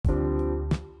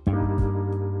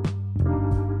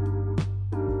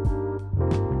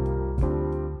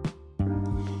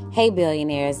Hey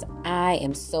billionaires, I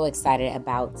am so excited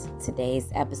about today's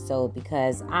episode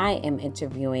because I am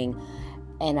interviewing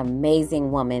an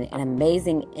amazing woman, an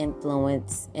amazing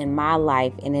influence in my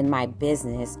life and in my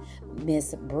business,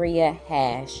 Miss Bria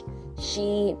Hash.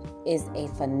 She is a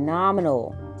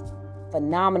phenomenal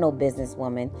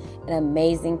businesswoman, an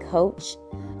amazing coach,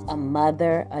 a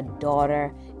mother, a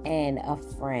daughter, and a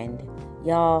friend.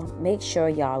 Y'all, make sure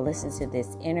y'all listen to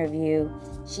this interview.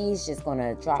 She's just going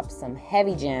to drop some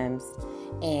heavy gems,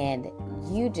 and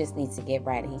you just need to get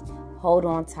ready. Hold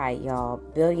on tight, y'all.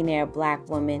 Billionaire Black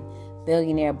Woman,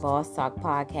 Billionaire Boss Talk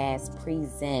Podcast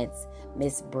presents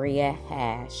Miss Bria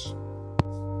Hash.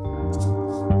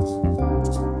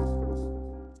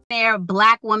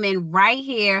 Black woman right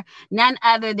here, none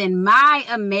other than my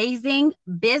amazing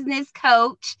business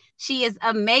coach. She is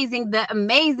amazing, the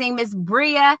amazing Miss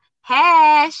Bria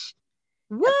Hash.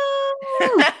 Woo!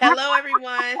 Hello,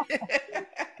 everyone.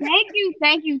 Thank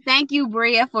you,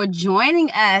 Bria, for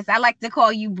joining us. I like to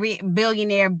call you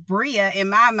Billionaire Bria in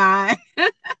my mind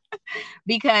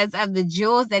because of the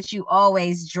jewels that you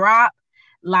always drop.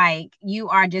 Like, you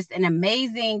are just an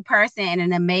amazing person and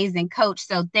an amazing coach.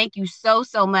 So thank you so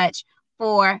much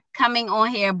for coming on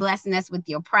here, blessing us with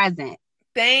your presence.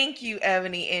 Thank you,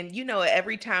 Ebony. And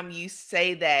every time you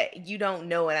say that, you don't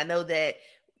know it. I know that,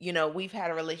 we've had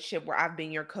a relationship where I've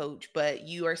been your coach, but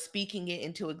you are speaking it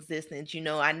into existence.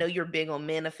 I know you're big on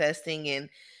manifesting and,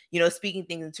 speaking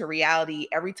things into reality.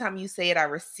 Every time you say it, I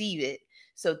receive it.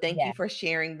 So thank you for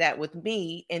sharing that with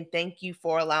me. And thank you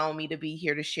for allowing me to be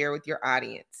here to share with your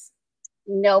audience.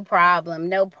 No problem.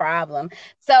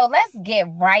 So let's get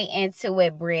right into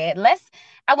it, Bria.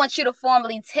 I want you to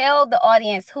formally tell the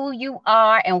audience who you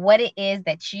are and what it is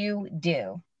that you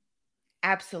do.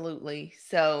 Absolutely.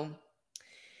 So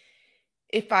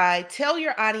if I tell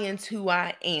your audience who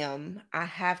I am, I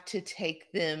have to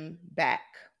take them back.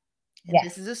 And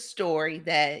This is a story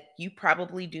that you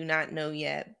probably do not know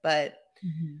yet, but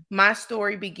my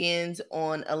story begins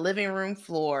on a living room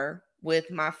floor with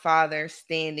my father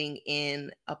standing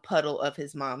in a puddle of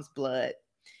his mom's blood.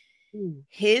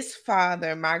 His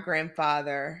father, my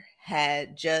grandfather,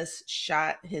 had just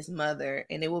shot his mother,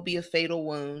 and it will be a fatal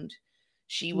wound.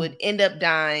 She would end up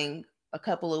dying a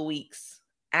couple of weeks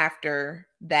after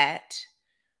that.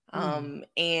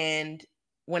 And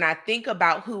when I think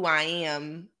about who I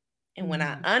am and when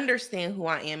I understand who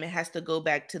I am, it has to go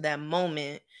back to that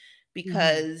moment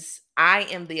because I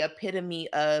am the epitome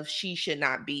of she should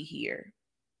not be here.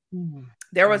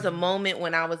 There was a moment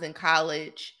when I was in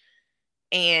college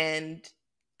and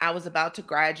I was about to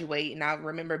graduate, and I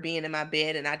remember being in my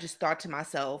bed and I just thought to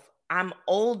myself, I'm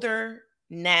older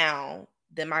now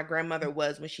than my grandmother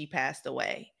was when she passed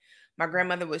away. My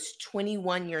grandmother was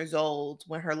 21 years old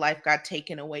when her life got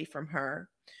taken away from her.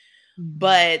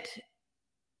 But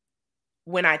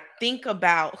when I think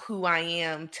about who I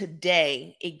am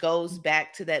today, it goes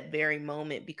back to that very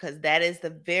moment because that is the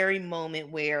very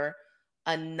moment where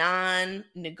a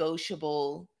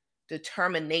non-negotiable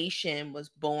determination was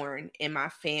born in my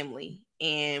family,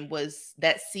 and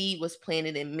that seed was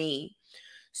planted in me.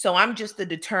 So I'm just a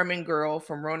determined girl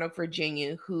from Roanoke,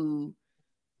 Virginia, who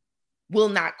will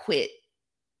not quit.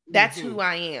 That's who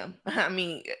I am. I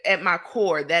mean, at my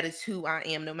core, that is who I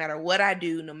am. No matter what I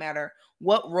do, no matter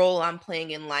what role I'm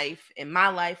playing in life, in my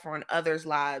life or in others'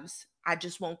 lives, I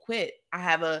just won't quit. I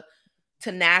have a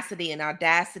tenacity and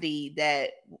audacity that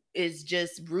is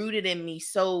just rooted in me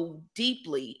so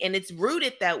deeply. And it's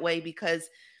rooted that way because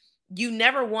you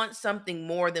never want something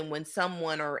more than when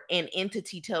someone or an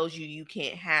entity tells you you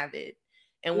can't have it.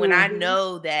 And when I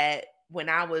know that when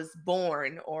I was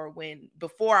born or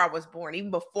before I was born,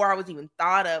 even before I was even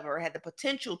thought of or had the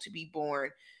potential to be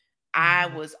born, I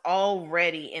was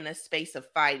already in a space of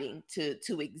fighting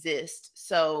to exist.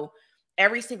 So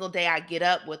every single day I get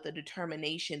up with a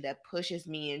determination that pushes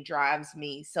me and drives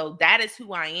me. So that is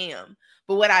who I am.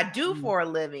 But what I do for a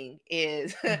living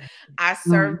is I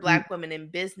serve Black women in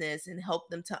business and help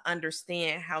them to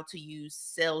understand how to use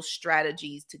sales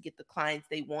strategies to get the clients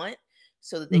they want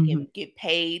so that they can get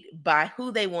paid by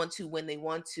who they want to, when they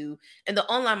want to. In the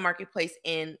online marketplace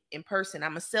and in person,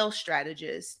 I'm a sales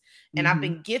strategist. And I've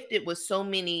been gifted with so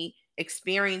many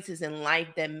experiences in life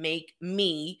that make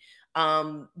me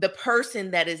the person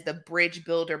that is the bridge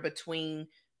builder between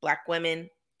Black women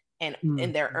and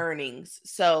their earnings.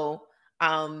 So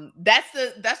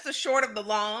that's the short of the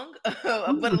long,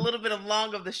 but a little bit of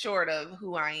long of the short of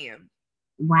who I am.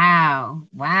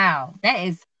 Wow. That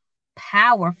is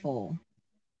powerful.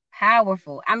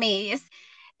 I mean,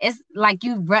 it's like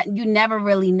you never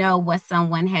really know what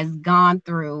someone has gone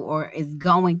through or is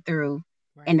going through.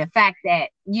 Right. And the fact that,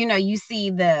 you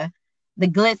see the the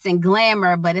glitz and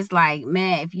glamour, but it's like,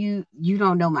 man, if you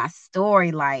don't know my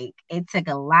story, like it took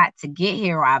a lot to get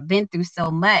here, or I've been through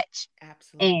so much.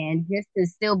 Absolutely. And just to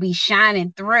still be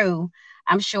shining through,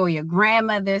 I'm sure your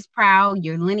grandmother's proud,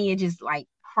 your lineage is like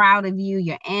proud of you,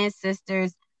 your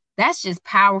ancestors. That's just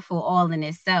powerful all in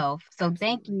itself. So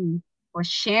thank Absolutely. you for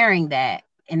sharing that.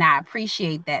 And I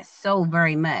appreciate that so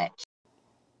very much.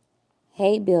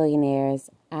 Hey, billionaires.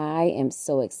 I am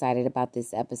so excited about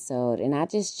this episode, and I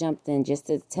just jumped in just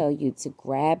to tell you to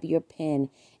grab your pen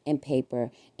and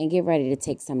paper and get ready to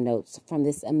take some notes from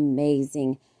this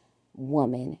amazing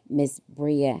woman, Miss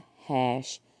Bria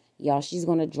Hash. Y'all, she's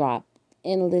going to drop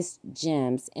endless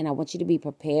gems, and I want you to be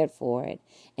prepared for it.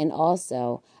 And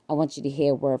also, I want you to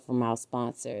hear a word from our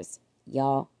sponsors.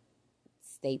 Y'all,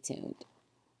 stay tuned.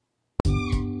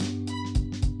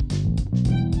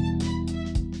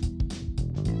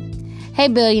 Hey,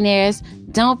 billionaires.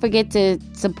 Don't forget to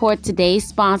support today's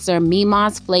sponsor,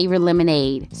 Mima's Flavor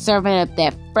Lemonade, serving up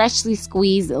that freshly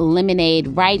squeezed lemonade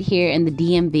right here in the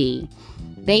DMV.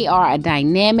 They are a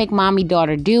dynamic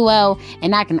mommy-daughter duo,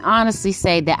 and I can honestly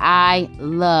say that I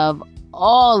love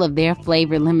all of their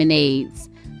flavored lemonades.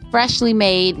 Freshly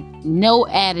made, no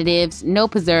additives, no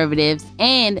preservatives,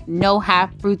 and no high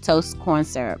fructose corn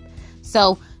syrup.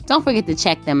 So don't forget to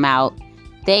check them out.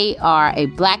 They are a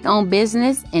Black-owned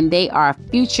business, and they are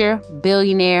future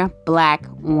billionaire Black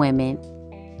women.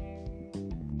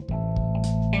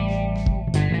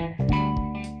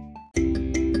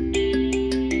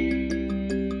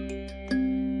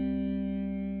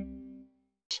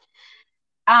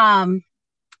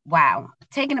 Wow,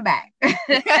 taken aback. But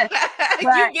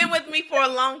You've been with me for a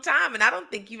long time, and I don't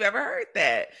think you've ever heard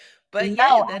that. But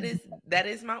yeah, no, that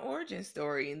is my origin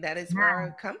story, and that is where I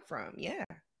come from. Yeah.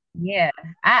 yeah,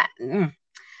 I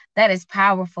that is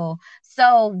powerful.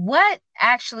 So, what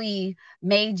actually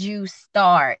made you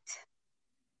start?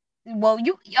 Well,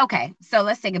 you okay, so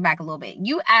let's take it back a little bit.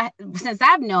 Since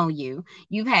I've known you,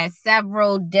 you've had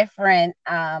several different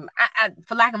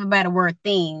for lack of a better word,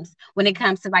 themes when it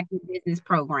comes to like your business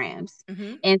programs.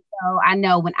 Hmm. And so I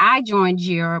know when I joined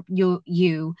you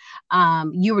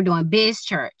were doing biz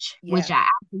church, which Yeah. I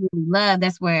absolutely love.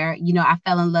 That's where I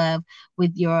fell in love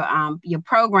with your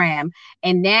program.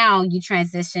 And now you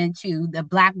transition to the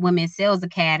Black Women Sales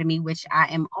Academy, which I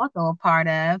am also a part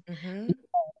of. Hmm.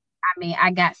 I mean,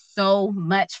 I got so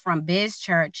much from Biz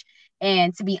Church.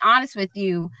 And to be honest with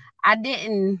you,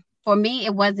 for me,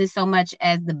 it wasn't so much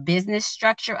as the business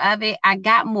structure of it. I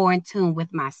got more in tune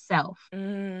with myself.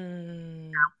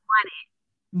 Mm.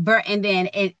 And then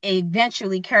it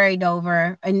eventually carried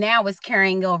over, and now it's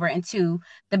carrying over into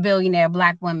the Billionaire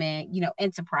Black Women,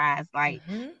 enterprise. Like,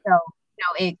 Hmm. so,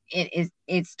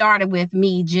 it started with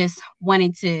me just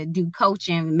wanting to do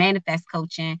coaching, manifest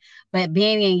coaching, but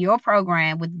being in your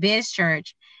program with Biz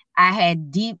Church, I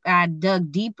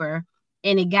dug deeper,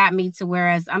 and it got me to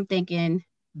whereas I'm thinking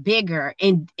bigger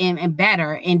and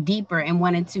better and deeper and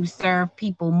wanting to serve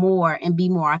people more and be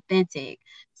more authentic.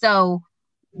 So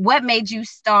what made you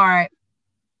start,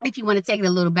 if you want to take it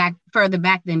a little back further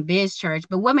back than Biz Church,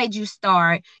 but what made you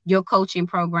start your coaching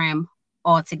program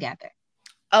altogether?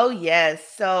 Oh yes.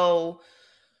 So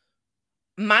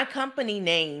my company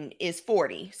name is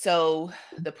 40. So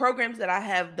the programs that I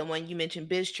have, the one you mentioned,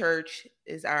 Biz Church,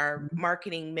 is our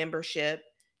marketing membership.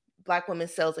 Black Women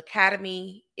Sales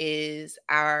Academy is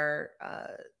our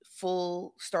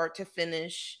full start to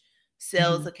finish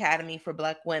sales Mm-hmm. academy for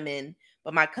Black women.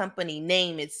 But my company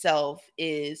name itself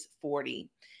is 40.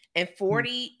 And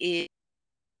 40 is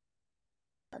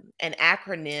an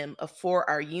acronym of For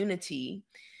Our Unity.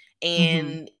 Mm-hmm.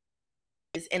 And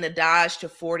is an adage to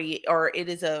 40, or it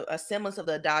is a semblance of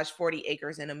the adage 40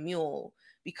 acres and a mule,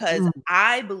 because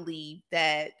I believe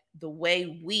that the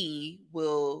way we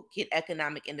will get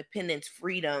economic independence,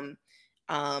 freedom,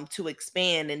 to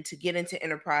expand and to get into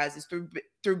enterprises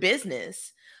through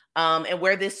business. And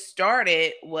where this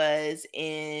started was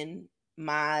in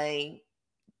my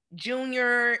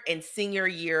junior and senior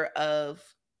year of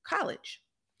college.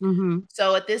 Mm-hmm.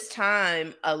 So at this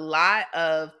time, a lot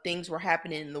of things were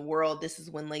happening in the world. This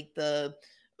is when like the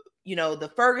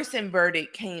Ferguson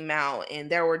verdict came out, and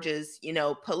there were just,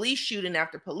 police shooting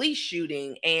after police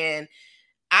shooting. And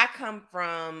I come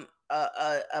from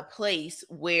a place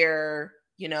where,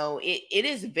 it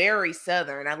is very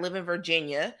Southern. I live in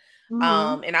Virginia.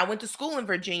 Mm-hmm. And I went to school in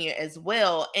Virginia as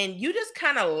well. And you just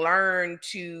kind of learn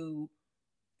to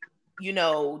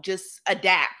just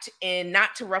adapt and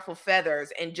not to ruffle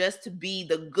feathers and just to be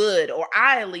the good, or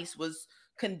I at least was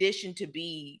conditioned to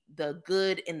be the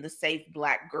good and the safe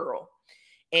Black girl.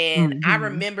 And I Mm-hmm.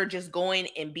 remember just going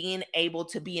and being able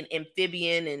to be an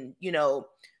amphibian and,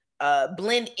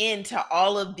 blend into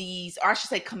all of these, or I should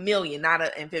say chameleon, not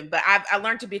an infant, but I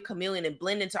learned to be a chameleon and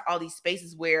blend into all these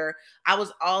spaces where I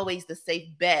was always the safe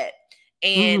bet.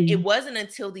 And it Mm-hmm. wasn't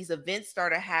until these events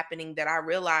started happening that I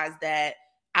realized that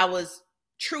I was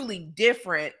truly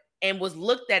different and was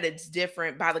looked at as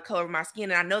different by the color of my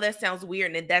skin. And I know that sounds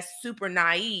weird and that's super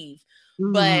naive.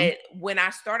 Mm-hmm. But when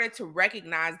I started to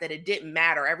recognize that it didn't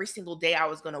matter, every single day I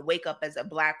was going to wake up as a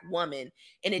Black woman,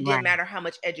 and it didn't Right. matter how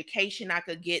much education I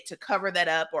could get to cover that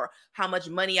up, or how much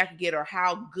money I could get, or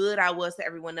how good I was to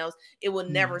everyone else, it would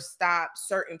never Mm-hmm. stop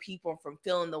certain people from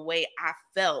feeling the way I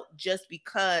felt just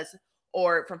because,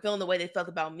 or from feeling the way they felt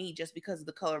about me just because of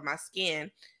the color of my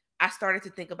skin. I started to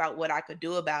think about what I could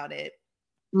do about it.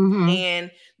 Mm-hmm.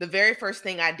 And the very first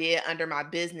thing I did under my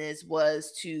business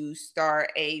was to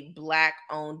start a Black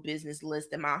owned business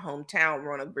list in my hometown,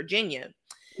 Roanoke, Virginia.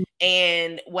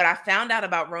 And what I found out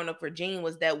about Roanoke, Virginia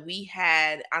was that we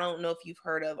had, I don't know if you've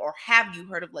heard of, or have you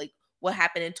heard of, like what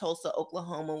happened in Tulsa,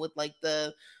 Oklahoma with like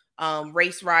the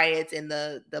race riots and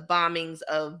the bombings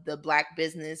of the Black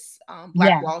business, Black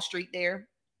Yeah. Wall Street there.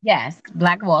 Yes.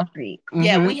 Black Wall Street.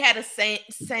 Yeah, Mm-hmm. we had a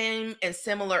same and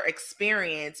similar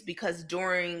experience, because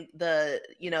during the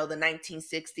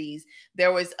 1960s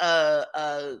there was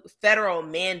a federal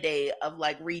mandate of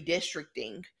like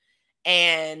redistricting,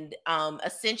 and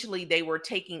essentially they were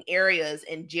taking areas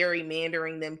and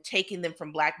gerrymandering them, taking them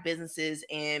from Black businesses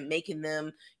and making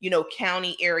them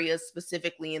county areas,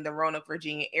 specifically in the Roanoke,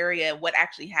 Virginia area. What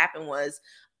actually happened was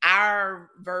our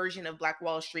version of Black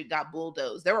Wall Street got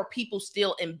bulldozed. There were people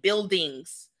still in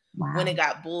buildings when it Wow.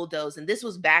 got bulldozed, and this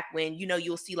was back when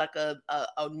you'll see like a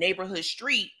neighborhood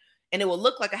street, and it will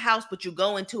look like a house, but you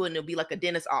go into it and it'll be like a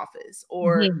dentist office,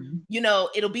 or Yeah.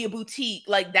 it'll be a boutique.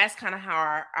 Like that's kind of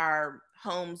how our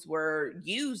homes were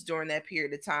used during that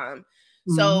period of time.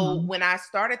 So Mm-hmm. when I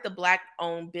started the Black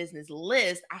owned business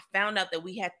list, I found out that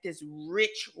we had this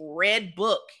rich red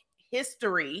book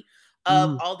history of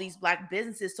Mm-hmm. all these Black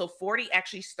businesses. So 40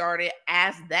 actually started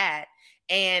as that.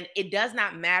 And it does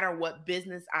not matter what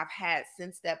business I've had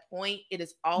since that point, it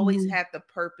has always Mm-hmm. had the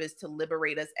purpose to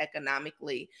liberate us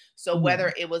economically. So Yeah.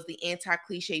 whether it was the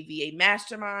anti-cliche VA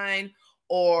mastermind,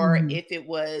 or Mm-hmm. if it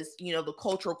was, the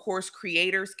cultural course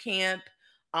creators camp,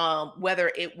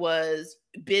 whether it was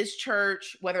Biz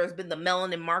Church, whether it's been the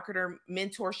Melanin Marketer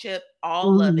mentorship,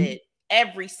 all of Mm-hmm. it,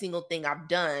 every single thing I've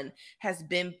done has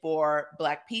been for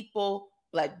Black people,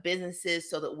 Black businesses,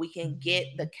 so that we can get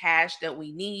the cash that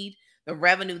we need, the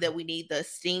revenue that we need, the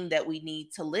esteem that we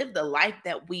need to live the life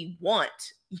that we want,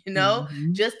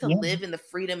 Mm-hmm. just to Yeah. live in the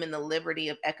freedom and the liberty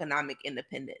of economic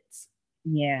independence.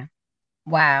 Yeah.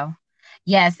 Wow.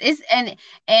 Yes, it's and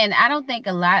I don't think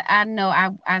a lot. I know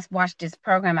I watched this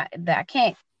program that I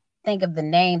can't think of the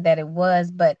name that it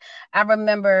was, but I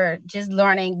remember just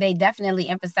learning they definitely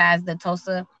emphasized the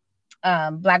Tulsa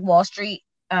Black Wall Street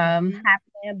Mhm,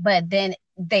 happening, but then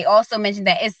they also mentioned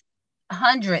that it's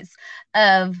hundreds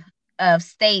of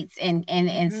states and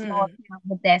small mhm, towns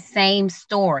with that same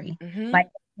story. Like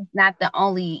mhm, it's not the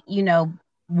only,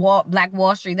 Black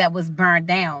Wall Street that was burned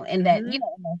down in that, mhm, in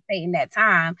that state in that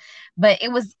time. But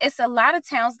it's a lot of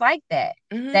towns like that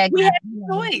mhm. that We got, had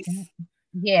no choice.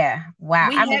 yeah, wow. I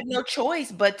We mean, had no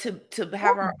choice but to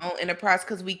have our own enterprise,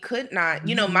 because we could not.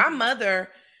 mhm, My mother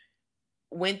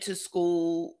went to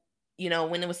school,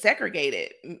 when it was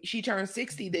segregated. She turned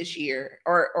 60 this year,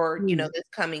 or mhm, this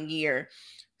coming year.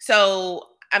 So,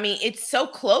 I mean, it's so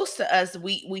close to us.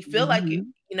 We feel like it,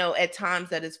 mhm, at times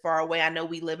that it's far away. I know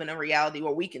we live in a reality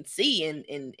where we can see and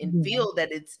yeah, feel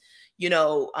that it's,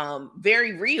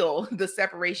 very real, the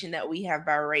separation that we have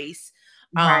by race.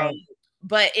 Um, right.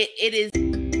 but it is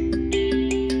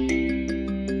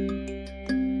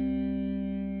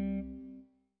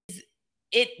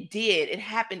it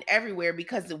happened everywhere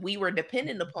because we were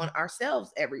dependent upon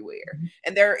ourselves everywhere.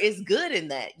 And there is good in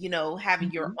that,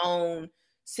 having your Mhm, own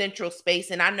central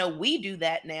space. And I know we do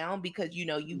that now because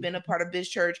you've been a mhm, part of Biz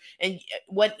Church, and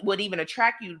what would even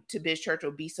attract you to Biz Church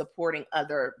will be supporting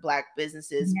other Black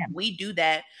businesses. yeah. We do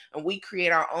that, and we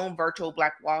create our own virtual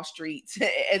Black Wall Streets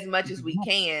as much as we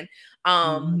can.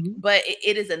 Mhm. But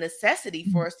it is a necessity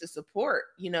for us to support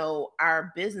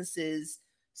our businesses,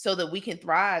 so that we can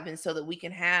thrive and so that we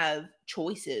can have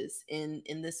choices in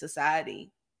this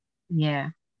society.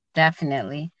 Yeah,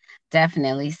 definitely.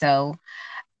 Definitely. So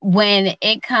when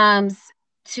it comes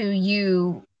to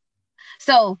you,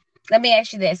 so let me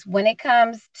ask you this. When it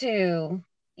comes to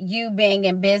you being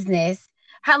in business,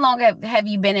 how long have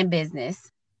you been in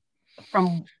business?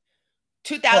 From what?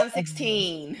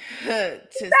 2016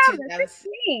 since 2000.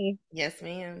 2016. Yes,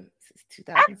 ma'am. Since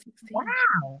That's 2016.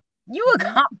 wow. You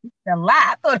accomplished a lot.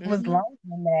 I thought it was Mhm. longer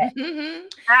than that. Mhm.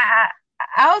 I,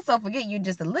 I also forget you're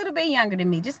just a little bit younger than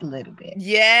me, just a little bit.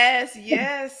 Yes,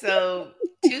 yes. So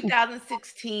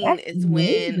 2016 That's is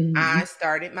when I amazing.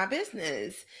 started my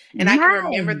business. And I can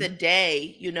remember Nice. the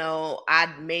day,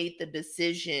 I'd made the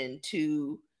decision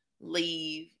to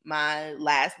leave my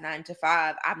last 9 to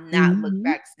 5. I've not looked Mm-hmm.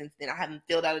 back since then. I haven't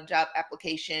filled out a job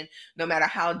application, no matter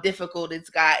how difficult it's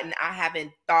gotten. I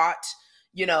haven't thought,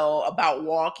 about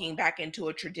walking back into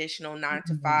a traditional nine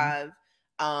to Mm-hmm. five.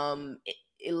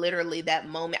 It literally, that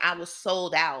moment, I was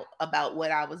sold out about what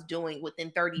I was doing.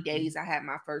 Within 30 days I had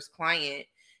my first client,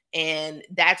 and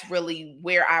that's really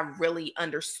where I really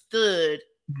understood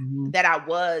Mm-hmm. that I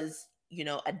was,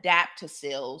 adapt to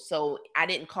sales. So I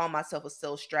didn't call myself a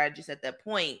sales strategist at that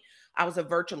point. I was a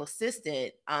virtual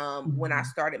assistant when I Mm-hmm.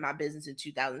 started my business in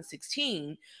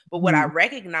 2016. But what I Mm-hmm.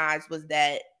 recognized was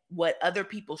that what other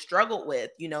people struggled with,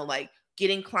 like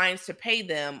getting clients to pay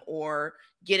them, or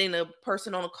getting a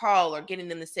person on a call, or getting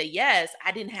them to say yes,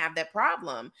 I didn't have that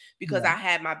problem because Yeah. I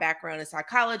had my background in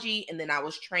psychology, and then I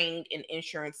was trained in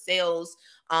insurance sales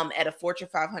at a Fortune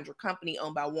 500 company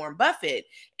owned by Warren Buffett.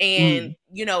 And,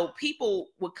 Mm-hmm. people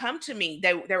would come to me.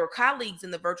 There were colleagues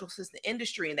in the virtual assistant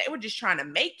industry, and they were just trying to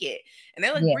make it. And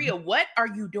they're like, Yeah. Bria, what are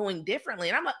you doing differently?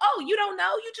 And I'm like, oh, you don't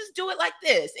know? You just do it like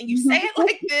this. And you say Mhm. it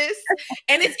like this,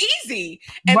 and it's easy.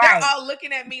 And they're Right. all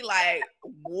looking at me like,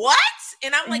 what?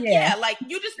 And I'm like, Yeah. yeah, like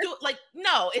you just do it. Like,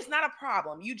 no, it's not a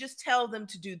problem. You just tell them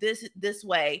to do this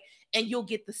way, and you'll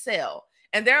get the sale.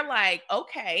 And they're like,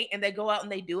 okay. And they go out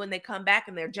and they do, and they come back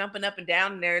and they're jumping up and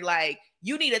down, and they're like,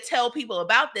 you need to tell people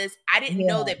about this. I didn't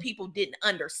know Yeah. that people didn't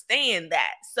understand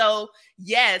that. So,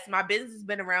 yes, my business has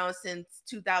been around since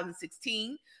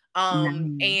 2016.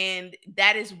 Nice. And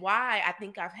that is why I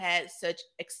think I've had such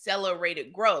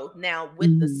accelerated growth. Now,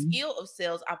 with the Mm-hmm. skill of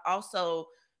sales, I've also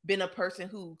been a person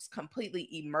who's completely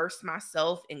immersed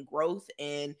myself in growth.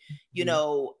 And, you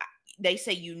know, they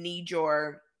say you need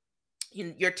your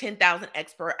 10,000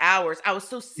 expert hours. I was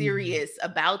so Mm-hmm. serious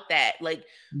about that. Like,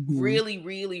 Mm-hmm. really,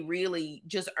 really, really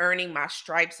just earning my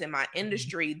stripes in my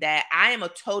industry, that I am a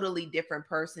totally different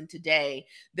person today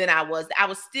than I was. I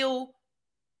was still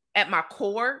at my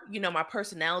core, my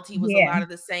personality was a Yeah. lot of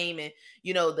the same. And,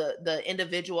 the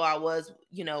individual I was,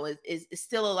 is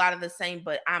still a lot of the same,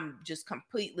 but I'm just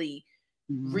completely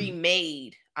Mm-hmm.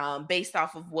 remade based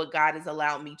off of what God has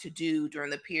allowed me to do during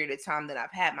the period of time that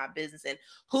I've had my business, and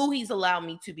who He's allowed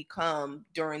me to become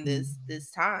during this Mm-hmm. this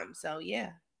time. So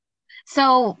yeah.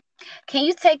 So, can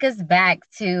you take us back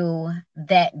to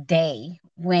that day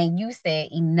when you said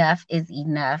enough is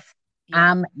enough? Yeah.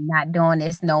 I'm not doing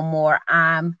this no more.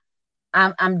 I'm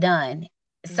done.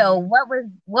 So Mhm.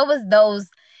 what was those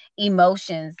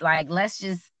emotions like? Let's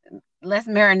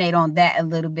marinate on that a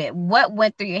little bit. What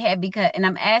went through your head? Because, and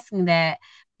I'm asking that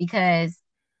because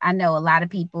I know a lot of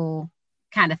people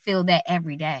kind of feel that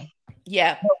every day.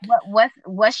 Yeah. But what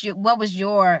was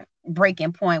your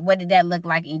breaking point? What did that look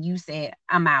like? And you said,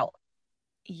 I'm out.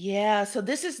 Yeah, so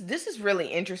this is really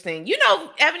interesting.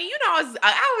 Ebony,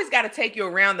 I always got to take you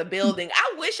around the building.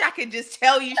 I wish I could just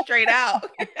tell you straight out.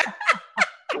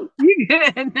 You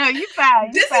good? No, you fine.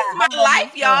 You This fine. is I my love your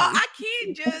life, y'all. story. I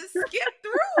can't just skip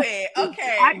through it. I,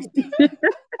 Okay.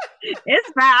 it's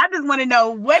fine. I just want to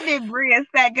know what did Bria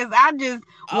say because I just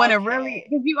want to really Okay.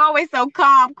 because you always so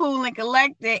calm, cool, and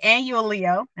collected, and you're a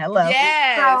Leo. Hello. Yes.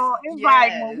 So it's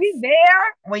like when we Yes.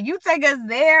 there, when you take us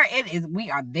there, it is we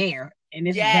are there, and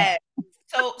it's done. Yes.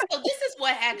 So this is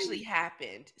what actually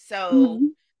happened. So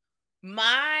Mhm.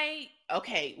 my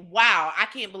okay, wow, I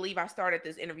can't believe I started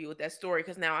this interview with that story,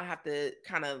 because now I have to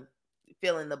kind of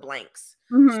fill in the blanks.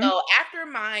 Mhm. So after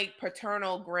my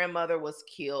paternal grandmother was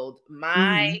killed,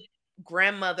 my Mhm.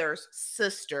 grandmother's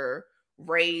sister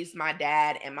raised my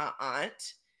dad and my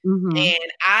aunt. Mhm.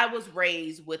 And I was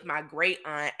raised with my great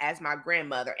aunt as my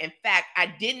grandmother. In fact, I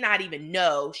did not even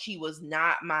know she was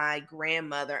not my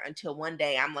grandmother until one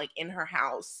day I'm like in her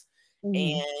house,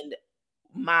 Mhm. and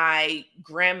my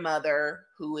grandmother,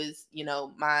 who is,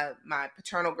 my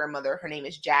paternal grandmother, her name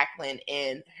is Jacqueline,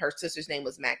 and her sister's name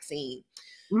was Maxine.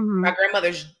 My Mhm.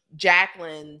 grandmother's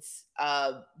Jacqueline's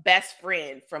best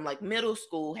friend from like middle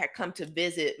school had come to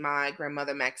visit my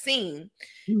grandmother Maxine,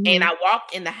 and Mhm. I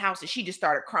walked in the house and she just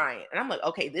started crying. And I'm like,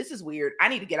 okay, this is weird. I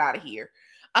need to get out of here.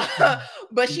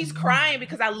 But she's crying Mhm.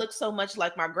 because I look so much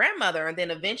like my grandmother. And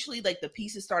then eventually, like, the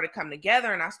pieces started coming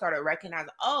together, and I started recognizing,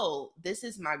 oh, this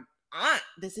is my aunt.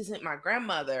 This isn't my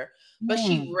grandmother. But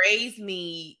she Mhm. raised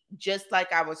me just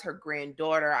like I was her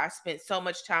granddaughter. I spent so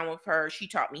much time with her. She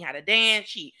taught me how to dance.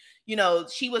 She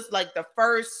was like the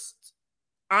first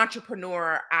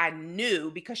entrepreneur I knew,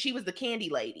 because she was the candy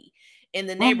lady in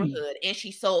the Mm. neighborhood, and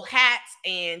she sold hats,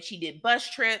 and she did bus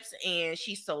trips, and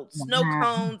she sold snow Wow.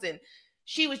 cones, and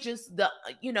she was just the,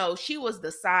 she was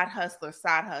the side hustler.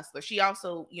 She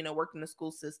also, worked in the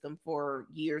school system for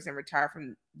years and retired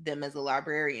from them as a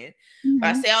librarian. But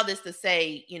I Mhm. say all this to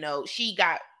say, she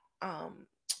got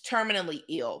terminally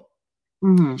ill.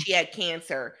 Mhm. She had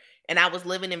cancer, and I was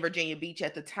living in Virginia Beach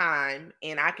at the time.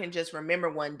 And I can just remember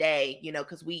one day,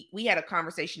 because we had a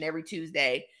conversation every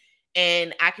Tuesday,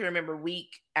 and I can remember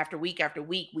week after week after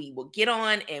week, we would get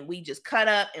on and we just cut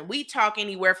up, and we talk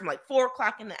anywhere from like 4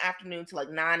 o'clock in the afternoon to like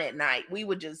 9 at night. We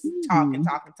would just talk and Mhm.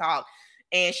 talk and talk.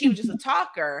 And she was just a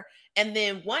talker. And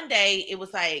then one day it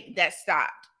was like that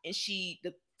stopped, and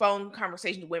the phone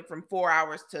conversation went from 4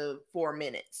 hours to 4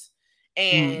 minutes.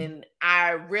 And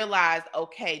I realized,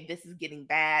 okay, this is getting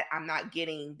bad. I'm not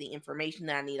getting the information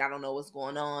that I need. I don't know what's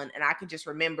going on. And I can just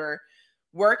remember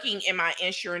working in my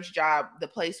insurance job, the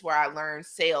place where I learned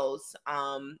sales,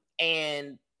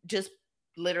 and just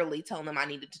literally telling them I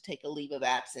needed to take a leave of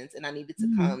absence and I needed to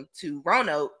come to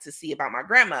Roanoke to see about my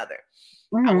grandmother.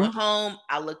 I went home.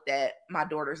 I looked at my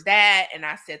daughter's dad, and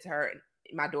I said to her,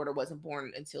 my daughter wasn't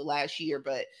born until last year,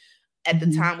 but at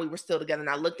the time we were still together. And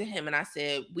I looked at him and I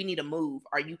said, we need to move.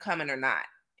 Are you coming or not?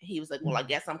 He was like, well, I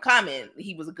guess I'm coming.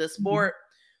 He was a good sport.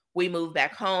 We moved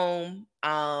back home.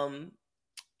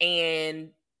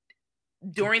 And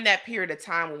during that period of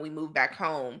time when we moved back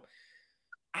home,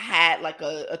 I had like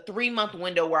a 3-month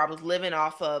window where I was living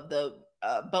off of the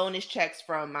bonus checks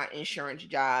from my insurance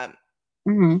job.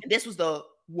 And this was the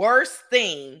worst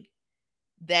thing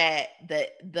that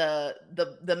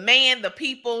the man, the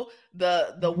people,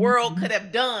 the world could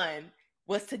have done,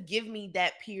 was to give me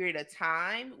that period of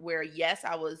time where, yes,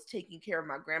 I was taking care of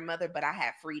my grandmother, but I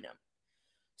had freedom.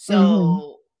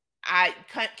 So I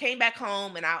came back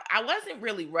home, and I wasn't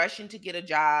really rushing to get a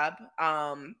job,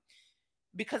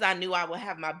 because I knew I would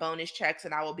have my bonus checks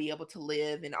and I would be able to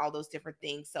live and all those different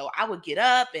things. So I would get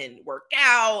up and work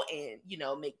out and,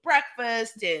 make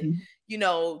breakfast and,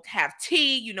 have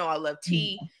tea. I love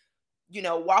tea.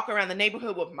 Walk around the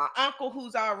neighborhood with my uncle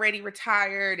who's already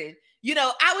retired. And,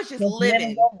 I was just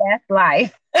living. That's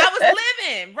life. I was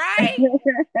living, right?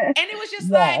 And it was just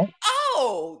like,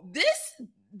 oh, this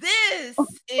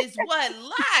is what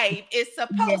life is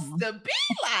supposed to be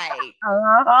like.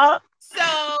 So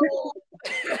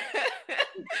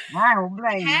I don't I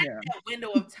blame had you. that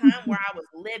window of time where I was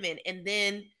living, and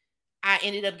then I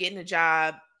ended up getting a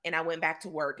job, and I went back to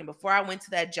work. And before I went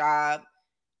to that job,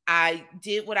 I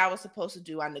did what I was supposed to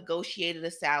do. I negotiated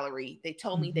a salary. They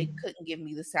told me they couldn't give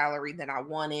me the salary that I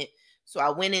wanted. So I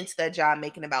went into that job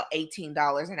making about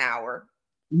 $18 an hour.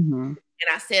 And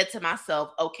I said to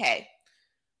myself, okay.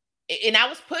 And I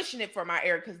was pushing it for my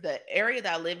area, because the area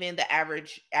that I live in, the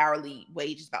average hourly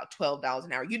wage is about $12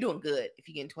 an hour. You're doing good if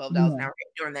you're getting $12 an hour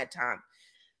during that time.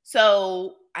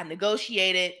 So I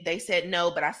negotiated. They said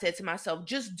no, but I said to myself,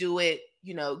 just do it,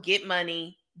 get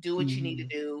money, do what you need to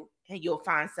do, and you'll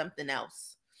find something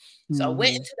else. So I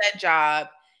went into that job,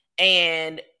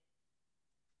 and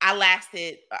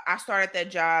I started that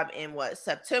job in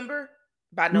September.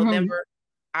 By November,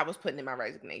 I was putting in my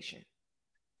resignation.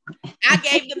 I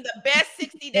gave them the best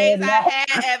 60 days I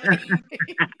had ever.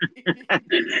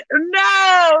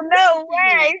 No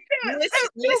way.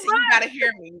 Listen, you gotta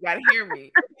hear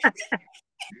me.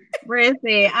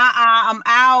 Listen, I'm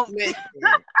out. Listen,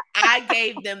 I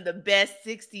gave them the best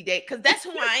 60 days, because that's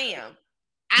who I am.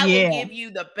 I will give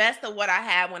you the best of what I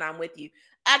have when I'm with you.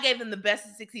 I gave them the best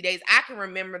of 60 days. I can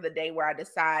remember the day where I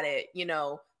decided,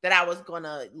 that I was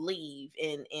gonna leave.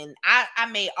 And I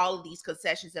made all of these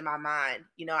concessions in my mind.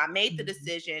 I made the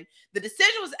decision. The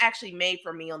decision was actually made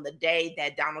for me on the day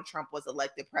that Donald Trump was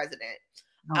elected president.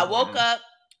 I woke up,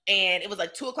 and it was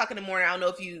like 2:00 in the morning. I don't know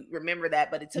if you remember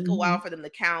that, but it took a while for them to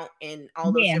count and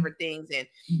all those different things. And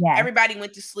everybody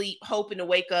went to sleep hoping to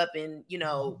wake up. And,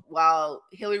 while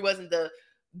Hillary wasn't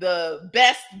the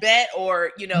best bet,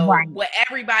 or, what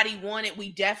everybody wanted,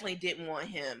 we definitely didn't want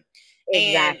him.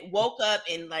 And woke up,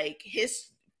 and like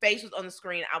his face was on the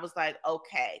screen. I was like,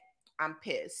 okay, I'm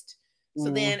pissed. So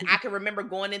then I can remember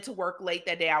going into work late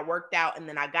that day. I worked out, and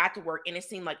then I got to work, and it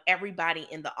seemed like everybody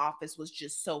in the office was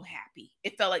just so happy.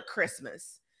 It felt like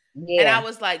Christmas. And I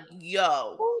was like,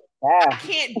 yo, I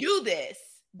can't do this.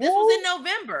 This was in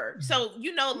November. So,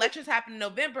 elections happened in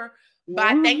November.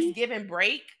 By Thanksgiving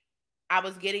break, I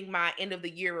was getting my end of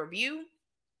the year review.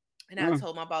 And I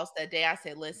told my boss that day, I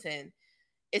said, listen,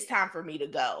 it's time for me to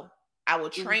go. I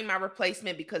would train my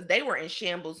replacement because they were in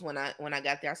shambles when I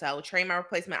got there. So I would train my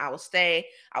replacement. I would stay.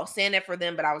 I was saying it for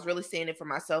them, but I was really saying it for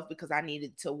myself because I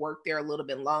needed to work there a little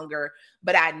bit longer.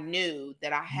 But I knew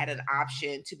that I had an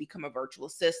option to become a virtual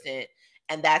assistant.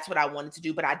 And that's what I wanted to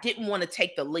do. But I didn't want to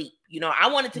take the leap.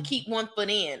 I wanted to keep one foot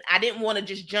in. I didn't want to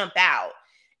just jump out.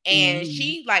 And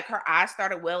she, like, her eyes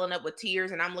started welling up with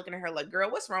tears. And I'm looking at her like, girl,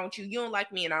 what's wrong with you? You don't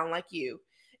like me and I don't like you.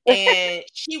 And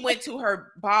she went to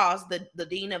her boss, the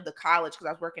dean of the college, because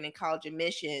I was working in college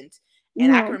admissions.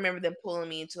 And I can remember them pulling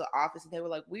me into the office and they were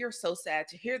like, we are so sad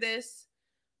to hear this,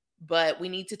 but we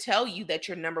need to tell you that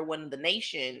you're number one in the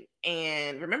nation.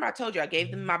 And remember, I told you I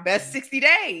gave them my best 60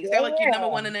 days. They're like, you're number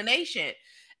one in the nation.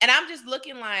 And I'm just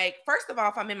looking like, first of all,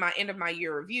 if I'm in my end of my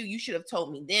year review, you should have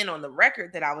told me then on the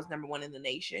record that I was number one in the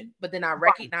nation. But then I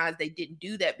recognized they didn't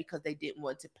do that because they didn't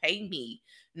want to pay me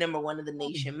number one in the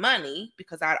nation money,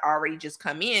 because I'd already just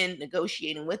come in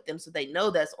negotiating with them. So they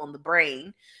know that's on the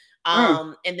brain.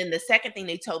 And then the second thing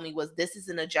they told me was, this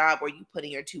isn't a job where you put in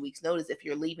your 2 weeks notice. If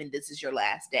you're leaving, this is your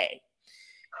last day.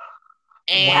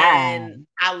 And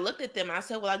I looked at them and I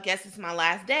said, well, I guess it's my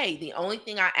last day. The only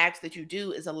thing I ask that you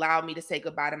do is allow me to say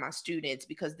goodbye to my students,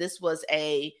 because this was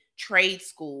a trade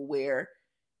school where,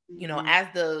 as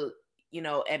the,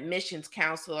 admissions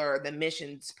counselor, the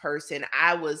admissions person,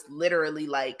 I was literally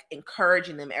like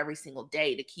encouraging them every single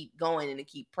day to keep going and to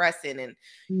keep pressing and,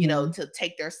 to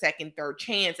take their second, third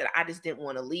chance. And I just didn't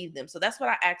want to leave them. So that's what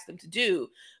I asked them to do.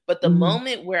 But the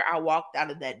moment where I walked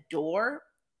out of that door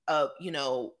of,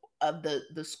 of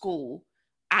the school,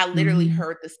 I literally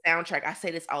heard the soundtrack. I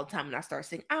say this all the time and I start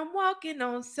singing, I'm walking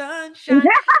on sunshine.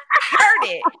 I heard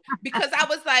it because I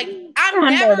was like, I'm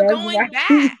never going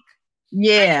back. I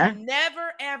am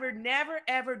never, ever, never,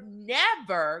 ever,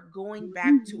 never going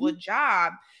back to a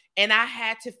job. And I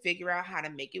had to figure out how to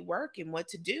make it work and what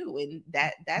to do. And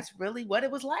that's really what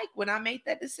it was like when I made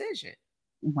that decision.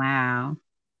 Wow.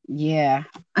 Yeah.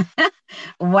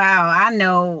 Wow. I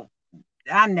know.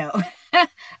 I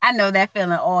know that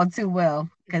feeling all too well.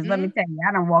 Because let me tell you,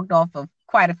 I done walked off of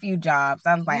quite a few jobs.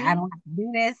 I was like, I don't have to do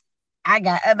this. I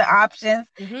got other options.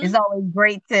 It's always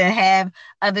great to have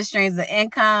other streams of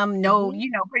income. No,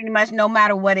 pretty much no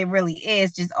matter what it really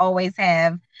is, just always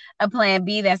have a plan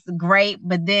B. That's great.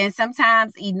 But then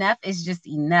sometimes enough is just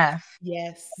enough.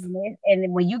 Yes.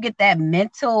 And when you get that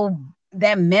mental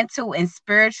and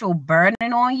spiritual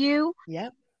burden on you.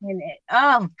 Yep. And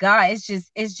oh God, it's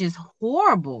just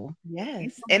horrible.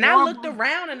 Yes. And I looked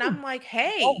around and I'm like,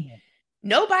 hey,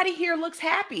 nobody here looks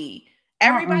happy.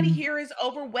 Everybody here is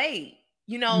overweight.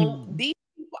 These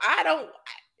people,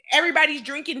 everybody's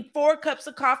drinking 4 cups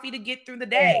of coffee to get through the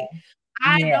day.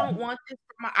 I don't want this.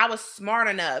 I was smart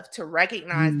enough to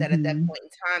recognize that at that point in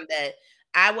time that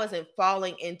I wasn't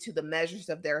falling into the measures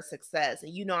of their success.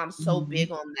 And I'm so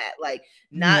big on that. Like,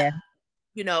 not,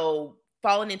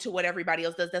 falling into what everybody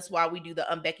else does. That's why we do the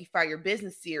Unbeckify Your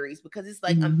Business series, because it's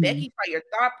like unbeckify your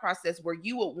thought process, where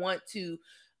you would want to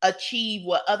achieve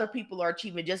what other people are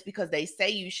achieving just because they say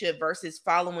you should, versus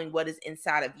following what is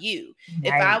inside of you.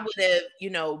 If I would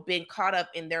have, been caught up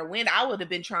in their wind, I would have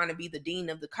been trying to be the dean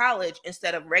of the college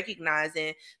instead of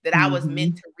recognizing that I was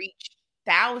meant to reach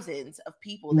thousands of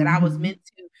people, that I was meant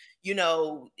to,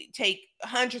 take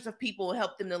hundreds of people and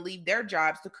help them to leave their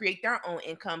jobs, to create their own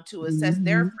income, to assess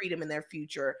their freedom and their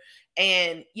future.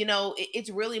 And, it's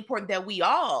really important that we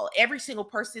all, every single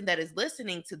person that is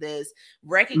listening to this,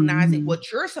 recognizing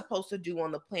what you're supposed to do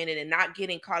on the planet and not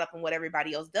getting caught up in what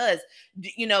everybody else does.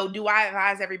 Do I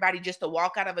advise everybody just to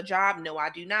walk out of a job? No, I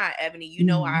do not, Ebony.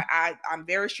 I'm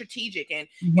very strategic, and,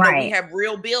 we have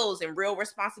real bills and real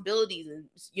responsibilities.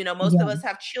 And, most of us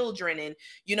have children and,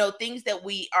 things that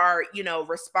we are,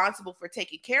 responsible for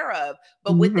taking care of.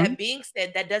 But with that being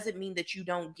said, that doesn't mean that you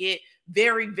don't get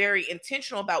very, very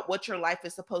intentional about what your life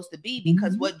is supposed to be.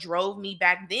 Because what drove me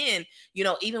back then,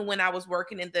 even when I was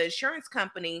working in the insurance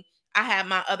company, I had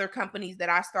my other companies that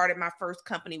I started. My first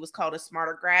company was called A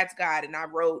Smarter Grad's Guide, and I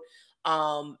wrote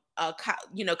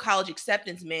college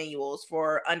acceptance manuals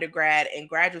for undergrad and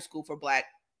graduate school for Black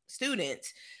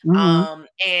students.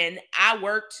 And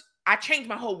I changed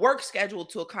my whole work schedule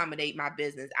to accommodate my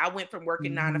business. I went from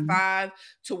working 9 to 5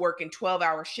 to working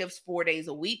 12-hour shifts 4 days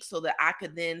a week, so that I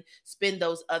could then spend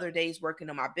those other days working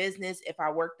on my business. If I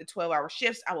worked the 12-hour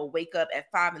shifts, I would wake up at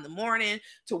 5 a.m.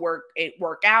 to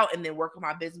work out and then work on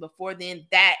my business. Before then,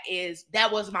 that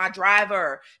was my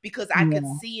driver, because I could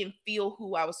see and feel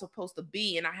who I was supposed to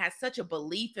be. And I had such a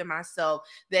belief in myself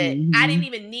that I didn't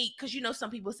even need, because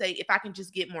some people say, if I can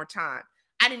just get more time.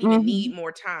 I didn't even need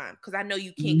more time, because I know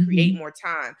you can't create more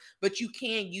time, but you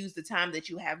can use the time that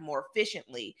you have more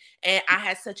efficiently. And I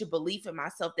had such a belief in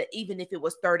myself that even if it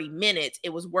was 30 minutes, it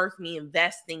was worth me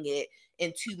investing it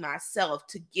into myself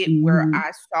to get where I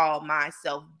saw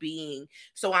myself being.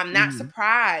 So I'm not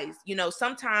surprised. You know,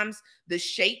 sometimes the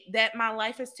shape that my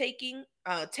life is taken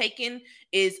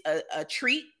is a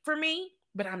treat for me,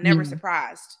 but I'm never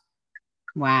surprised.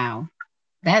 Wow.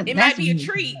 It might be a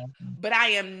treat, but I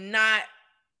am not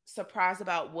surprised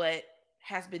about what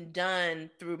has been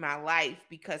done through my life,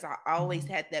 because I always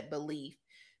had that belief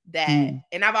that,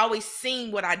 and I've always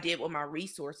seen what I did with my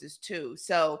resources too.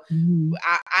 So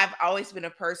I've always been a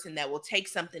person that will take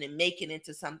something and make it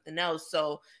into something else.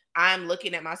 So I'm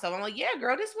looking at myself, I'm like, yeah,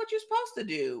 girl, this is what you're supposed to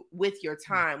do with your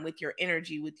time, with your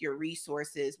energy, with your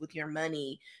resources, with your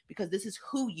money, because this is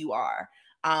who you are.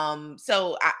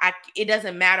 So I it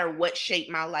doesn't matter what shape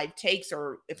my life takes,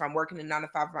 or if I'm working a 9 to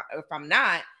 5, or if I'm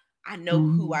not, I know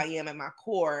who I am at my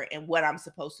core and what I'm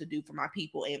supposed to do for my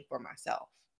people and for myself.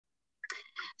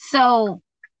 So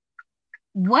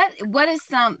what is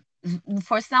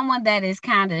for someone that is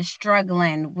kind of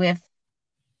struggling with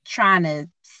trying to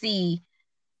see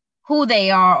who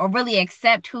they are, or really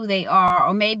accept who they are,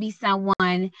 or maybe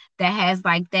someone that has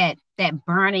like that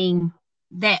burning,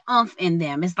 that umph in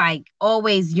them, it's like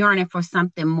always yearning for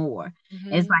something more.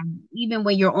 It's like even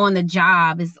when you're on the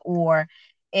job, it's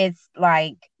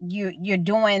like you're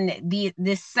doing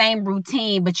this same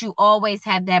routine, but you always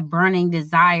have that burning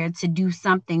desire to do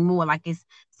something more. Like it's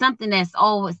something that's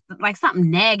always like something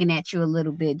nagging at you a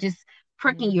little bit, just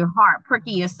pricking your heart,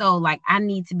 pricking your soul, like I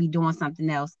need to be doing something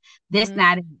else. This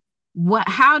not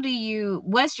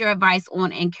what's your advice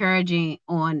on encouraging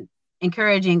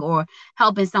or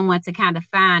helping someone to kind of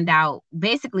find out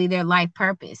basically their life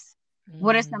purpose?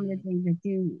 What are some of the things that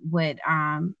you would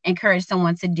encourage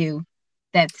someone to do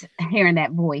that's hearing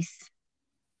that voice?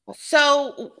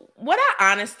 So what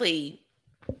I honestly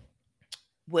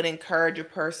would encourage a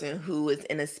person who is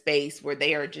in a space where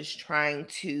they are just trying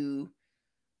to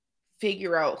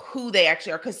figure out who they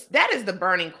actually are, because that is the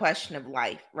burning question of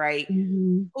life, right?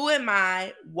 Who am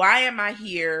I? Why am I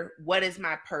here? What is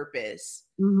my purpose?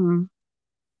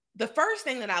 The first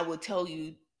thing that I would tell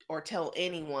you, or tell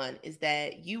anyone, is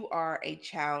that you are a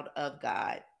child of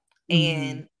God.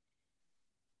 And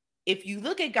if you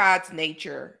look at God's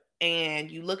nature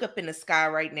and you look up in the sky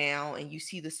right now and you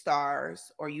see the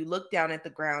stars, or you look down at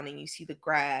the ground and you see the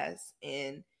grass,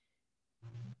 and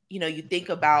you think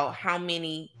about how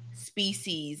many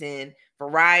species and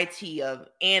variety of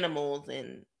animals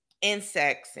and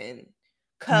insects and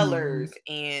colors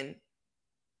and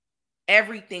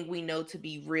everything we know to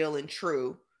be real and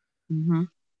true,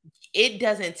 it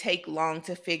doesn't take long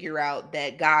to figure out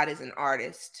that God is an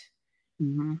artist.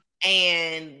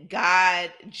 And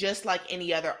God, just like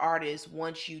any other artist,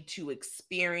 wants you to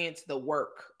experience the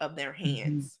work of their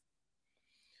hands.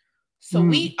 So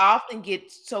we often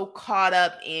get so caught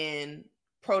up in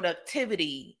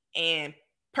productivity and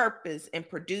purpose and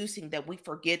producing that we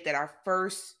forget that our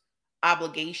first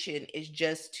obligation is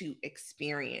just to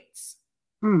experience.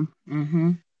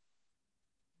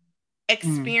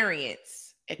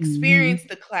 Experience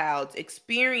the clouds,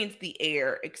 experience the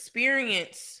air,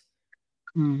 experience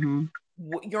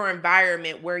your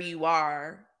environment where you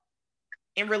are,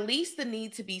 and release the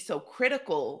need to be so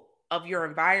critical of your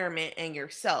environment and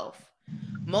yourself.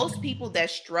 Most people that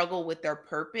struggle with their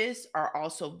purpose are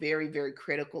also very, very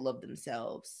critical of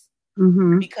themselves,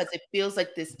 because it feels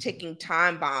like this ticking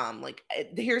time bomb. Like,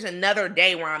 here's another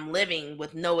day where I'm living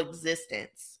with no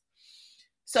existence.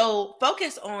 So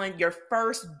focus on your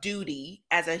first duty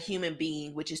as a human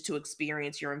being, which is to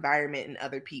experience your environment and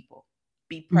other people.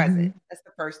 Be present. That's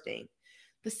the first thing.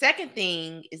 The second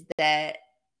thing is that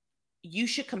you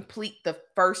should complete the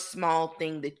first small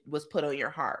thing that was put on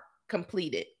your heart.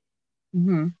 Complete it.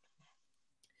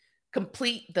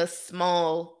 Complete the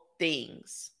small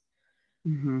things.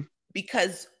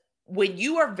 Because when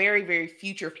you are very, very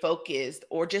future focused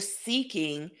or just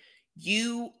seeking,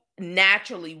 you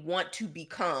naturally want to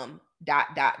become ...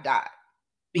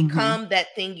 Become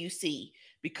that thing you see,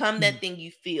 become that thing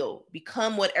you feel,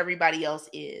 become what everybody else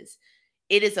is.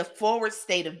 It is a forward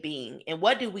state of being. And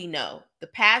what do we know? The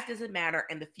past doesn't matter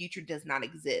and the future does not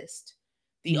exist.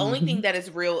 The only thing that is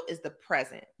real is the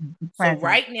present. So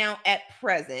right now at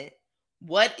present,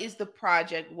 what is the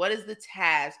project? What is the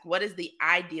task? What is the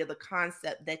idea, the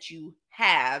concept that you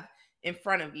have in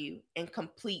front of you, and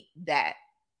complete that?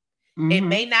 It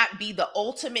may not be the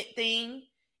ultimate thing.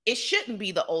 It shouldn't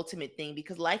be the ultimate thing,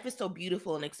 because life is so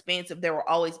beautiful and expansive. There will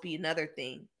always be another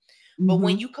thing. But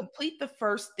when you complete the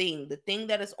first thing, the thing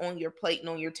that is on your plate and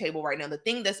on your table right now, the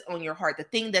thing that's on your heart, the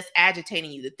thing that's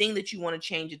agitating you, the thing that you want to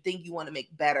change, the thing you want to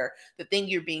make better, the thing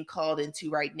you're being called into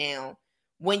right now,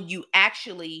 when you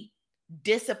actually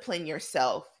discipline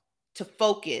yourself to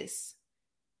focus,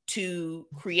 to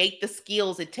create the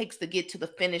skills it takes to get to the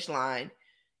finish line,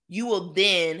 you will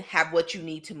then have what you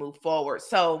need to move forward.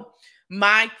 So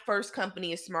my first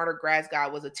company, as Smarter Grads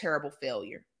Guide, was a terrible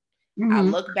failure. I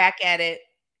look back at it,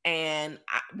 and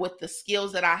with the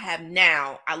skills that I have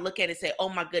now, I look at it and say, oh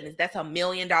my goodness, that's $1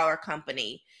 million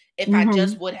company if I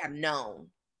just would have known.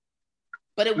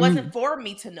 But it wasn't for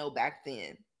me to know back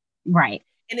then. Right.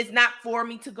 And it's not for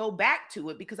me to go back to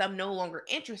it because I'm no longer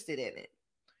interested in it.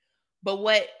 But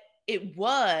what it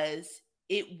was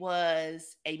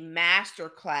a master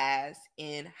class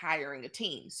in hiring a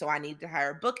team. So I needed to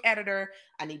hire a book editor.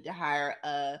 I needed to hire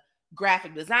a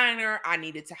graphic designer. I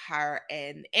needed to hire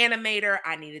an animator.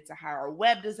 I needed to hire a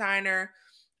web designer.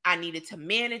 I needed to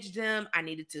manage them. I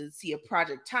needed to see a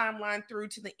project timeline through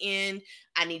to the end.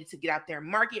 I needed to get out there and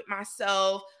market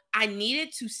myself. I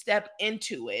needed to step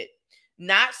into it,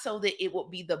 not so that it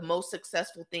would be the most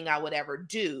successful thing I would ever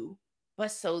do,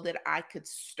 but so that I could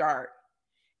start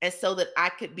and so that I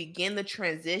could begin the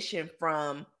transition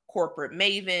from corporate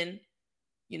maven,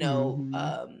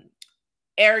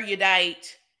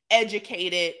 erudite,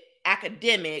 educated,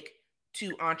 academic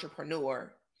to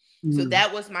entrepreneur. So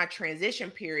that was my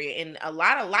transition period. And a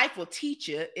lot of life will teach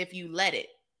you if you let it,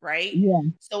 right? Yeah.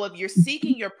 So if you're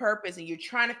seeking your purpose and you're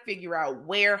trying to figure out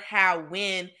where, how,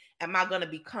 when am I going to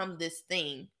become this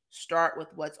thing, start with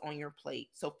what's on your plate.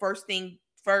 So first,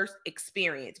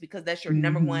 experience, because that's your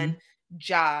number one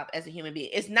job as a human being.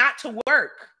 It's not to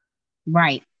work.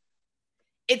 Right.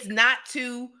 It's not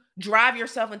to drive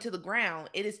yourself into the ground.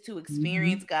 It is to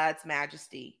experience God's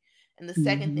majesty. And the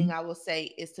second thing I will say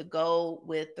is to go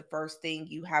with the first thing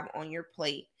you have on your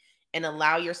plate and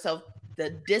allow yourself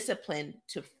the discipline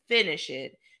to finish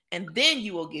it. And then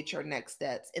you will get your next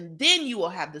steps. And then you will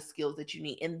have the skills that you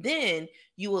need. And then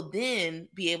you will then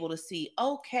be able to see,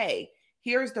 okay,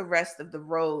 here's the rest of the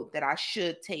road that I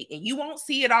should take. And you won't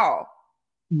see it all.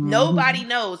 Nobody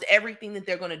knows everything that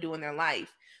they're going to do in their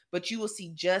life, but you will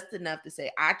see just enough to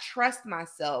say, I trust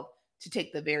myself to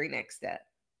take the very next step.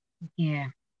 Yeah.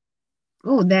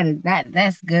 Oh,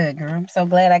 that's good, girl. I'm so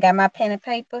glad I got my pen and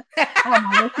paper. Oh,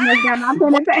 my listeners got my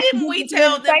pen and paper. Didn't we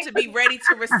tell them to be ready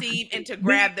to receive and to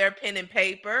grab their pen and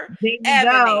paper? There you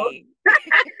go.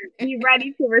 Be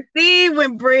ready to receive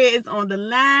when Bria is on the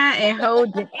line and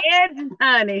hold your edges,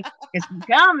 honey. It's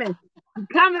coming. She's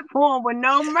coming for him with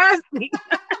no mercy.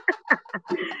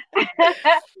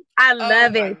 I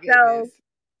love it.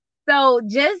 So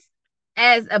just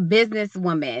as a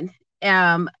businesswoman,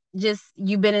 just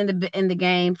you've been in the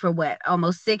game for what,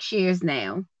 almost 6 years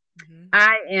now.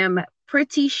 I am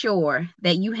pretty sure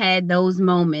that you had those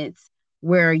moments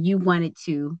where you wanted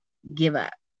to give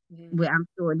up. Well, I'm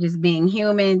sure, just being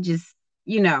human, just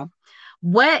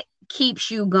what keeps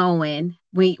you going?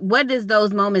 What does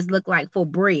those moments look like for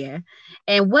Bria,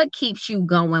 and what keeps you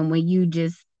going when you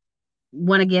just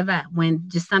want to give up, when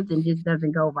just something just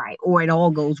doesn't go right or it all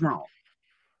goes wrong?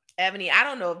 Ebony, I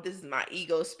don't know if this is my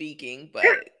ego speaking, but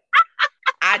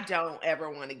I don't ever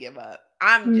want to give up.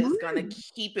 I'm just going to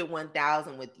keep it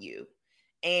 1,000 with you.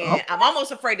 And I'm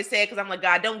almost afraid to say it because I'm like,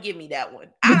 God, don't give me that one.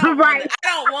 I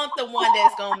don't want the one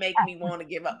that's going to make me want to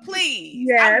give up. Please.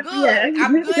 Yes, I'm good. Yes.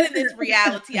 I'm good in this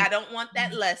reality. I don't want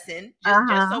that lesson.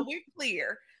 Just so we're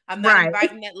clear. I'm not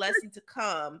inviting that lesson to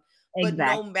come. But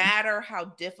no matter how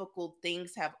difficult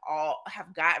things have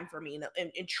gotten for me,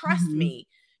 and trust me,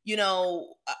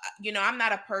 I'm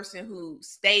not a person who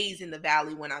stays in the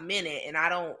valley when I'm in it, and I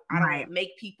don't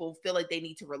make people feel like they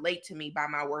need to relate to me by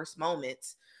my worst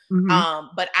moments.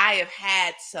 But I have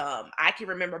had some. I can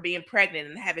remember being pregnant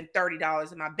and having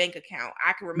 $30 in my bank account.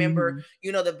 I can remember,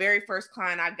 the very first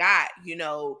client I got,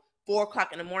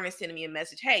 4:00 in the morning, sending me a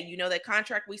message. Hey, that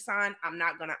contract we signed, I'm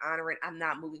not going to honor it. I'm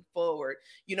not moving forward.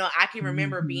 I can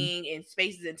remember being in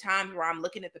spaces and times where I'm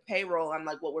looking at the payroll. I'm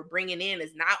like, what we're bringing in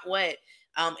is not what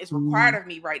is required of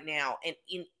me right now. And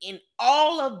in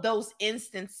all of those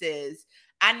instances,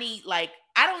 I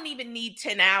don't even need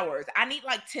 10 hours. I need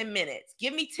 10 minutes.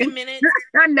 Give me 10 minutes.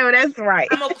 I know that's right.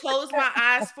 I'm going to close my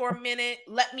eyes for a minute.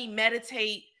 Let me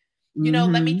meditate.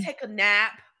 Let me take a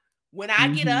nap. When I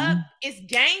get up, it's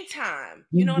game time.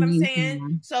 You know what I'm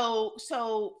saying?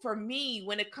 So for me,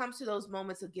 when it comes to those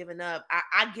moments of giving up,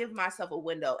 I give myself a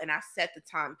window and I set the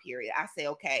time period. I say,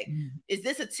 okay, is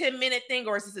this a 10-minute thing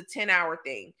or is this a 10-hour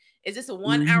thing? Is this a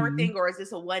 1-hour thing or is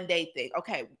this a 1-day thing?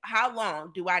 Okay, how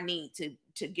long do I need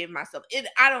to give myself?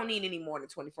 I don't need any more than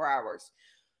 24 hours.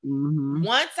 Mm-hmm.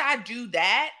 Once I do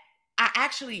that, I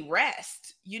actually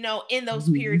rest, in those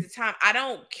Mm-hmm. periods of time. I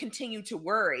don't continue to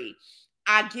worry.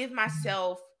 I give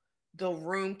myself the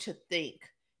room to think,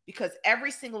 because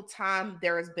every single time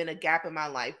there has been a gap in my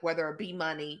life, whether it be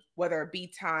money, whether it be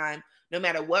time, no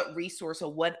matter what resource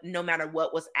or no matter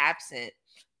what was absent,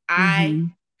 I Mm-hmm.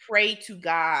 prayed to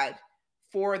God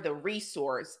for the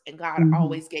resource, and God Mm-hmm.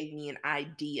 always gave me an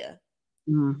idea.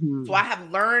 So Mm-hmm. I have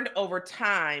learned over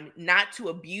time not to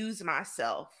abuse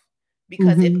myself,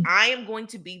 because if Mm-hmm. I am going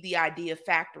to be the idea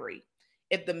factory,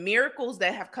 if the miracles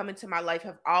that have come into my life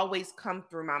have always come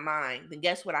through my mind, then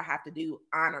guess what I have to do?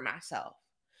 Honor myself.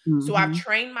 So I've Mm-hmm.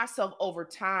 trained myself over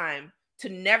time to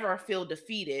never feel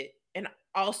defeated, and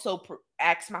also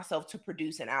ask myself to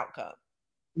produce an outcome.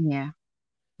 Yeah.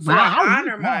 So I Wow, I like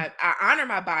honor that.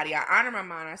 my body, I honor my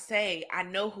mind. I say, I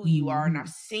know who you are and I've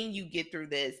Mm-hmm. seen you get through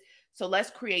this. So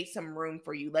let's create some room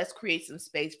for you. Let's create some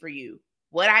space for you.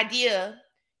 What idea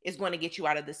is going to get you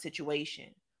out of this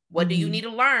situation? What do you Mm-hmm. need to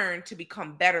learn to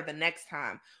become better the next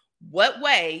time? What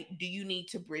way do you need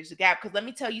to bridge the gap? Because let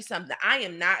me tell you something. I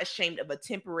am not ashamed of a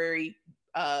temporary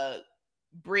uh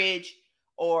bridge,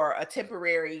 or a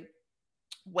temporary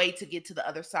way to get to the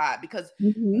other side, because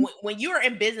Mm-hmm. when you're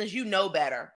in business, you know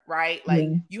better, right? Like,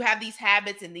 Yeah. you have these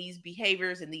habits and these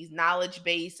behaviors and these knowledge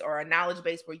base, or a knowledge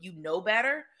base where you know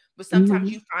better, but sometimes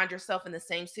Mm-hmm. you find yourself in the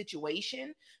same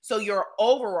situation. So your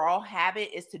overall habit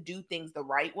is to do things the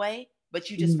right way, but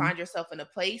you just Yeah. find yourself in a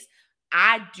place.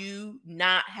 I do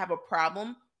not have a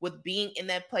problem with being in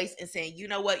that place and saying, you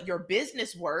know what, your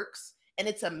business works and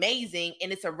it's amazing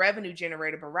and it's a revenue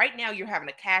generator, but right now you're having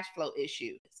a cash flow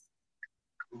issue.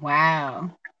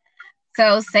 Wow.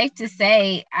 So safe to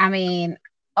say, I mean,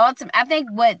 I think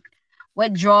what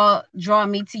draw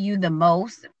me to you the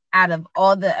most out of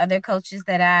all the other coaches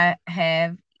that I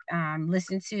have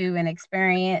listened to and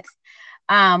experienced,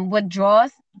 what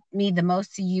draws me the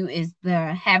most to you is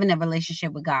the having a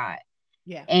relationship with God.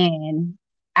 Yeah. And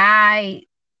I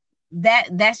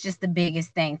that's just the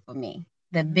biggest thing for me.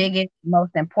 The Mm-hmm. biggest,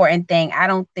 most important thing. I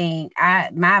don't think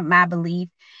my belief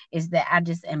is that I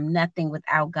just am nothing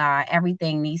without God.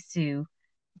 Everything needs to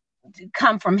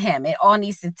come from him. It all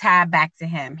needs to tie back to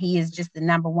him. He is just the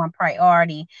number one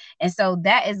priority. And so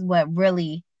that is what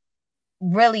really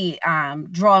drew me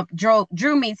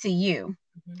to you.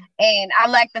 Mm-hmm. And I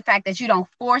like the fact that you don't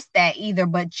force that either,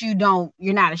 but you're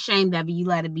not ashamed of it. You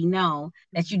let it be known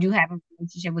that you do Mm-hmm. have a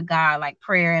relationship with God. Like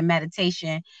prayer and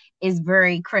meditation is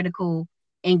very critical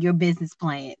in your business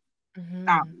plan. Mm-hmm.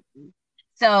 Um,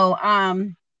 so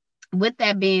with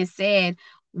that being said,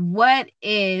 what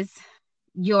is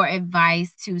your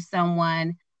advice to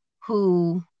someone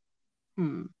who,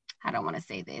 hmm, I don't want to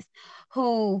say this,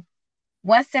 who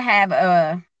wants to have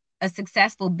a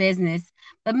successful business,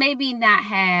 but maybe not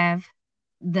have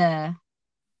the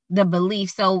the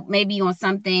belief. So maybe on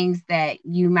some things that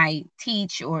you might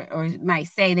teach or might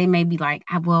say, they may be like,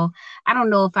 well, I don't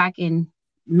know if I can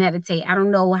meditate. I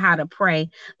don't know how to pray.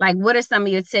 Like, what are some of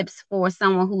your tips for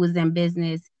someone who is in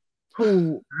business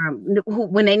who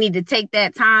when they need to take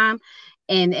that time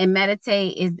and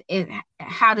meditate, is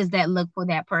how does that look for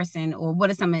that person? Or what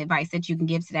are some advice that you can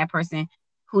give to that person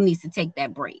who needs to take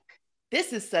that break?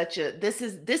 This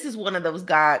is one of those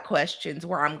God questions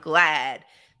where I'm glad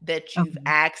that you've Okay.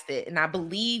 asked it. And I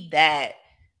believe that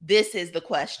this is the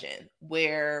question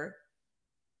where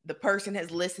the person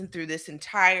has listened through this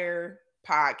entire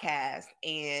podcast,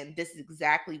 and this is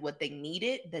exactly what they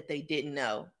needed that they didn't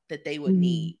know that they would Mhm.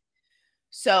 need.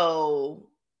 So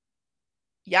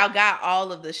y'all got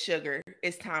all of the sugar.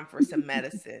 It's time for some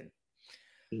medicine.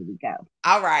 Here we go.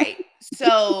 All right.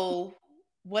 So,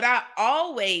 what I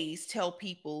always tell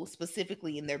people,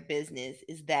 specifically in their business,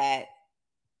 is that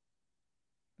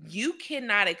you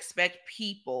cannot expect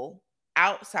people,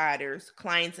 outsiders,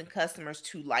 clients, and customers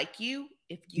to like you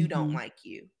if you don't Mhm. like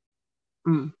you.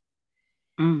 Mm,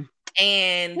 mm.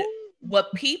 And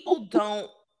what people don't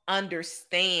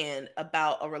understand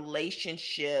about a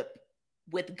relationship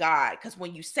with God, because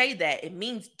when you say that, it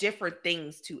means different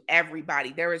things to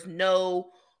everybody. There is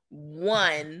no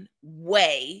one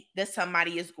way that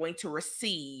somebody is going to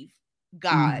receive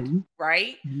God, Mhm.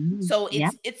 right? Mhm. So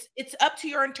Yep. it's up to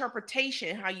your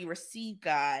interpretation how you receive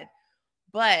God.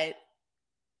 But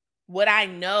what I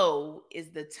know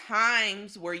is the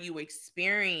times where you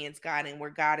experience God and where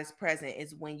God is present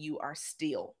is when you are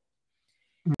still.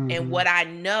 And Mhm. what I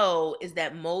know is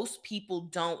that most people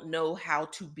don't know how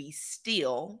to be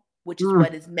still, which is Mm.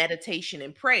 what is meditation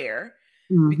and prayer,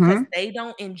 because Mhm. they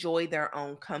don't enjoy their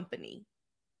own company.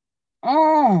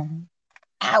 Oh,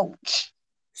 ouch. Ouch.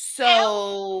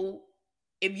 So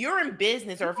if you're in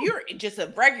business, or if you're just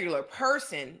a regular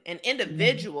person, an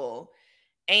individual,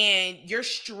 and you're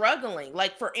struggling,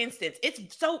 like for instance,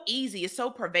 it's so easy, it's so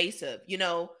pervasive.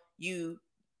 You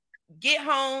get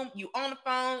home, you on the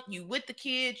phone, you with the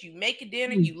kids, you make a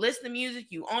dinner, you listen to music,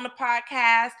 you on a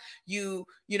podcast, you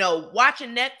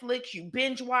watching Netflix, you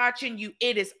binge watching,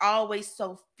 it is always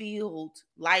so filled.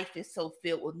 Life is so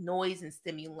filled with noise and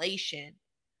stimulation.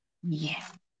 Yeah.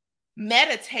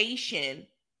 Meditation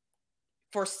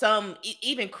for some,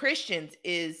 even Christians,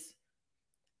 is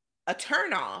a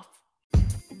turnoff.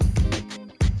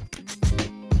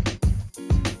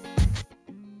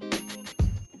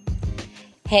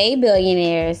 Hey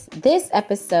billionaires, this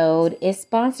episode is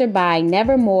sponsored by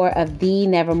Nevermore of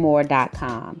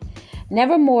thenevermore.com.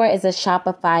 Nevermore is a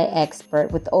Shopify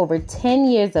expert with over 10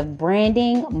 years of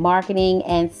branding, marketing,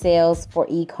 and sales for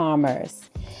e-commerce.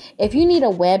 If you need a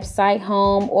website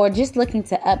home or just looking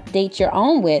to update your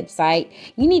own website,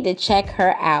 you need to check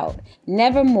her out.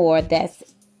 Nevermore, that's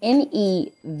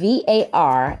Nevermoore.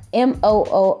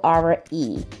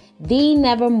 The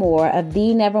Nevermore of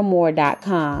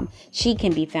thenevermore.com. She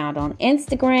can be found on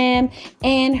Instagram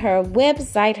and her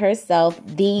website herself,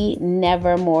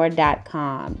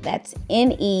 thenevermore.com. That's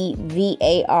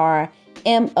Nevermoore.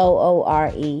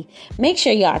 Make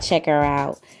sure y'all check her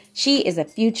out. She is a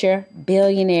future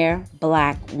billionaire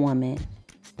Black woman.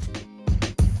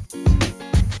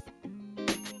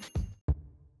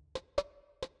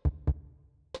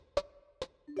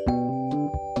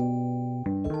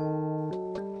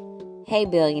 Hey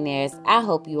billionaires, I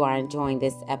hope you are enjoying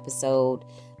this episode.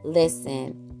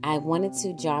 Listen, I wanted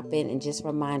to drop in and just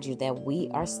remind you that we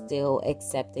are still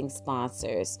accepting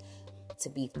sponsors to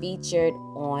be featured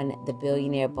on the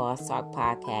Billionaire Boss Talk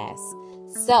podcast.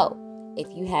 So, if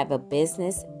you have a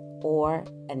business or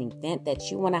an event that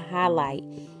you want to highlight,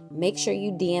 make sure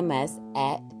you DM us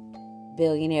at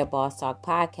Billionaire Boss Talk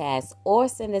Podcast or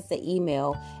send us an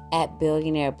email at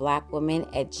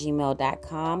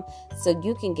billionaireblackwoman@gmail.com so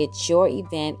you can get your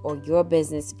event or your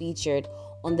business featured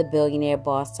on the Billionaire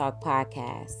Boss Talk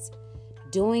Podcast.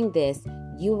 Doing this,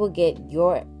 you will get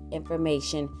your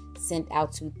information sent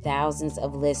out to thousands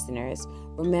of listeners.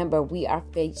 Remember, we are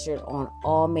featured on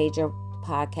all major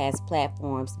podcast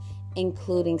platforms,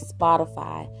 including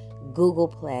Spotify, Google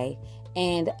Play,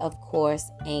 and of course,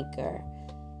 Anchor.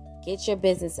 Get your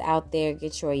business out there,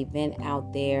 get your event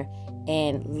out there,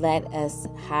 and let us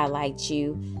highlight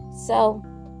you so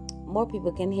more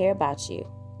people can hear about you.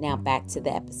 Now back to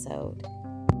the episode.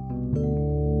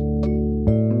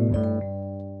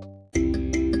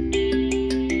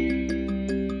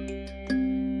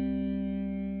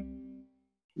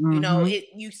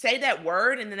 You say that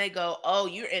word and then they go, oh,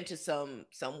 you're into some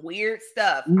weird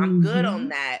stuff. I'm good on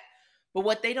that. But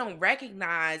what they don't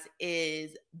recognize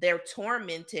is they're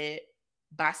tormented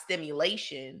by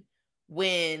stimulation,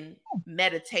 when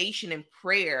meditation and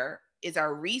prayer is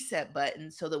our reset button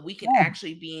so that we can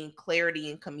actually be in clarity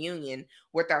and communion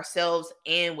with ourselves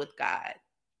and with God.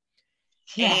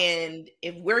 And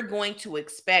if we're going to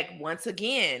expect, once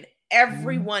again,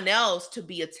 everyone else to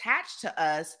be attached to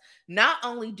us, not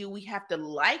only do we have to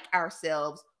like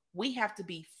ourselves, we have to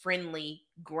be friendly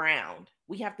ground.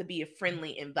 We have to be a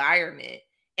friendly environment.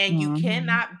 And you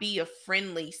cannot be a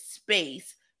friendly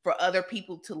space for other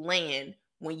people to land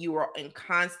when you are in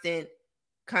constant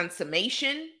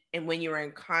consummation and when you're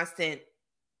in constant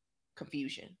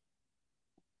confusion.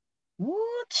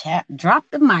 Ooh, chap, drop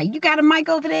the mic. You got a mic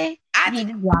over there? I need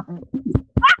to drop it.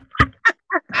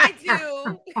 I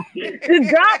do.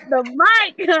 Drop the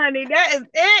mic, honey. That is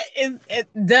it.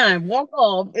 It's done. Walk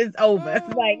off. It's over. Oh,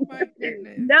 like, my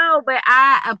goodness. No, but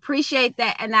I appreciate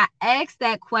that. And I asked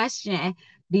that question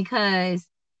because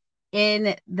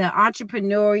in the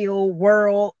entrepreneurial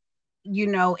world,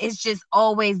 it's just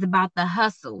always about the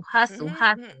hustle,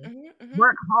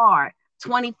 work hard,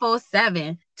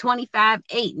 24/7,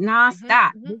 25/8,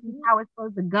 nonstop. This is how it's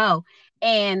supposed to go.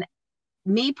 And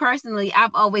me personally,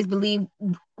 I've always believed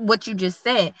what you just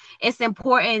said. It's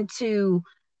important to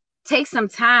take some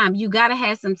time. You got to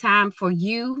have some time for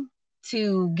you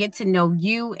to get to know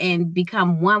you and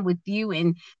become one with you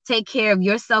and take care of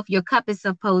yourself. Your cup is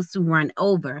supposed to run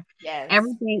over. Yes.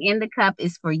 Everything in the cup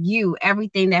is for you.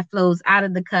 Everything that flows out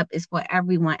of the cup is for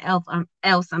everyone else.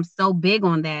 I'm so big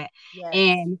on that. Yes.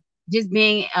 And just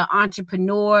being an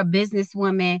entrepreneur,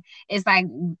 businesswoman, it's like,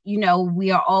 we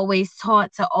are always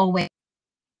taught to always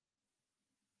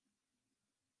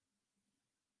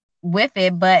with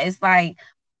it, but it's like,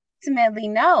 ultimately,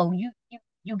 no, you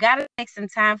got to take some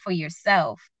time for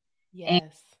yourself. Yes.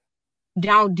 And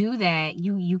don't do that,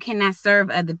 you cannot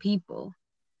serve other people.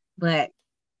 But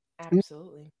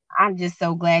absolutely, I'm just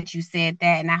so glad you said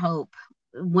that. And I hope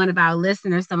some of our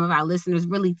listeners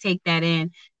really take that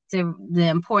in to the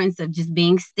importance of just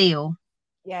being still,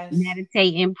 Yes.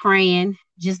 meditating, praying,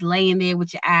 just laying there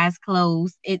with your eyes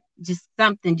closed. It just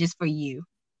something just for you.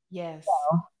 Yes.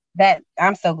 So that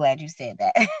I'm so glad you said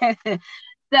that.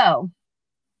 So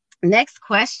next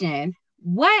question.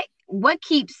 What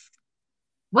keeps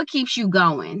you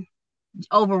going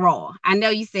overall? I know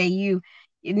you say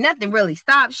nothing really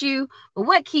stops you, but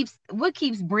what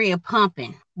keeps Bria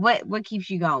pumping? What keeps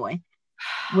you going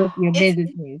with your It's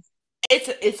businesses?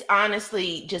 it's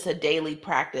honestly just a daily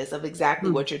practice of exactly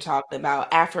Mm, what you're talking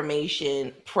about.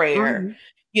 Affirmation, prayer.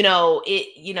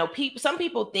 mhm, People, some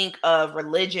people think of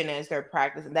religion as their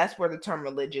practice, and that's where the term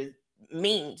religion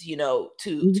means, to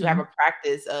have mhm, a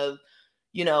practice of,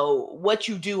 what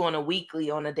you do on a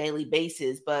weekly, on a daily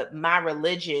basis. But my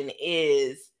religion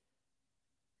is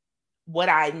what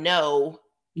I know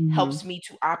mhm, helps me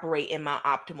to operate in my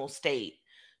optimal state.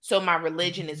 So my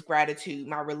religion is gratitude.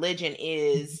 My religion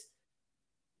is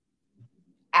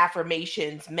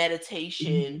affirmations,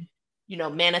 meditation,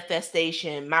 mhm,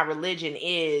 manifestation. My religion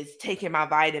is taking my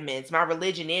vitamins. My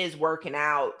religion is working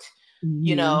out,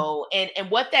 mhm, and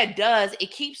what that does,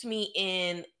 it keeps me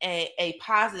in a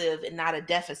positive and not a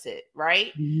deficit,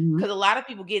 right? mhm. Because a lot of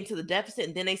people get into the deficit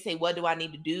and then they say, what do I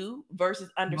need to do? Versus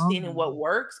understanding what Oh,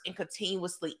 works and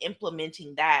continuously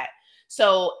implementing that.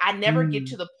 So I never get mm,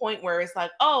 to the point where it's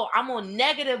like, oh, I'm on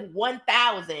negative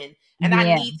 1,000 and I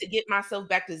yeah, need to get myself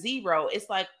back to zero. It's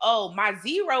like, oh, my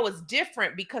zero is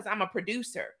different because I'm a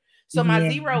producer. So my yeah.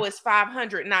 zero is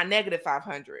 500, not negative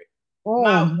 500. Oh,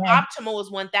 My yes, optimal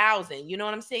is 1,000. You know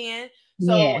what I'm saying?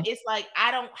 So yeah. it's like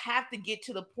I don't have to get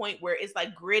to the point where it's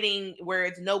like gritting, where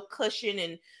it's no cushion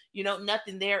and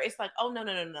nothing there. It's like, oh, no,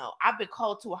 no, no, no. I've been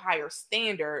called to a higher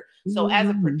standard. So as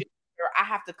a Mhm. producer, I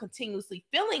have to continuously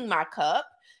filling my cup.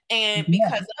 And Yeah.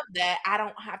 because of that, I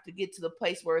don't have to get to the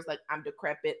place where it's like I'm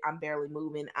decrepit, I'm barely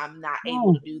moving, I'm not able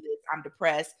Oh, to do this, I'm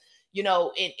depressed.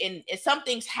 And some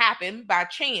things happen by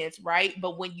chance, right?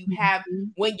 But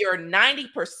mhm. when your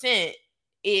 90%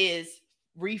 is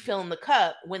refilling the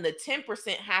cup, when the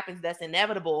 10% happens, that's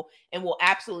inevitable and will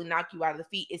absolutely knock you out of the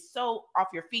feet. It's so off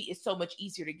your feet, it's so much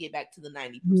easier to get back to the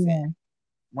 90%. Yeah.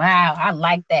 Wow, I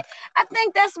like that. I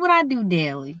think that's what I do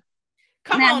daily.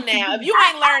 Come Now, on now. If you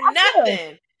I, ain't I, learned I do.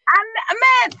 nothing.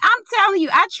 Man, I'm telling you,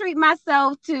 I treat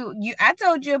myself to you. I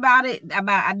told you about it.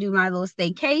 About I do my little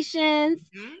staycations,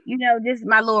 Mhm, just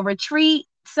my little retreat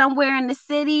somewhere in the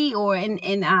city or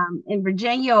in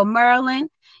Virginia or Maryland.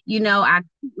 mhm, I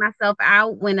keep myself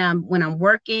out when I'm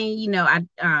working.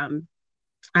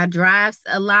 I drive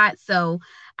a lot, so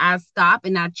I stop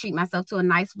and I treat myself to a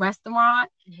nice restaurant,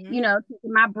 mhm,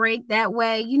 taking my break that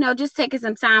way, just taking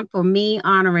some time for me,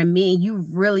 honoring me. You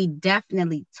really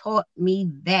definitely taught me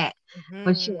that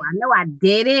for sure. I mhm. know I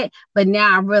did it, but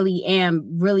now I really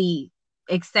am really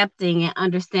accepting and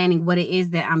understanding what it is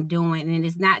that I'm doing. And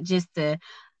it's not just to,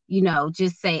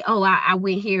 just say, oh, I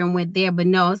went here and went there, but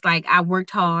no, it's like I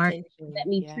worked hard. Let Intention.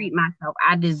 me Yeah. treat myself.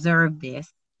 I deserve this.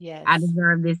 I Yes.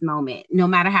 deserve this moment, no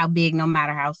matter how big, no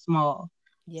matter how small.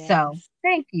 So Yes.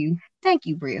 thank you. Thank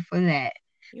you, Bria, for that.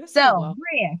 You're so So, welcome.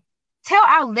 Bria, tell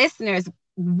our listeners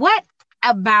what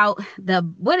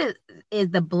is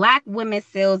the Black Women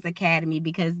Sales Academy,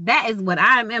 because that is what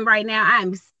I'm in right now.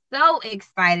 I'm so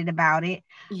excited about it.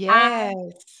 I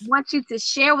Yes. want you to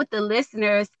share with the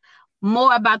listeners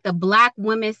more about the Black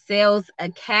Women Sales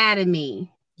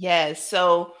Academy. Yes.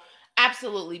 So,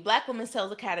 absolutely. Black Women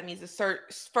Sales Academy is a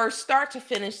first start to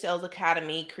finish sales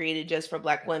academy created just for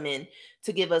Black women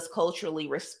to give us culturally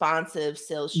responsive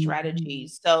sales Mhm.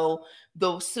 strategies. So,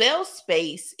 the sales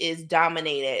space is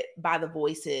dominated by the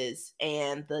voices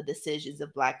and the decisions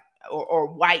of Black or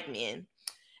white men.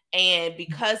 And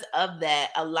because of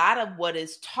that, a lot of what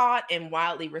is taught and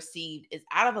widely received is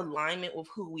out of alignment with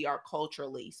who we are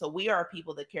culturally. So we are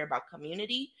people that care about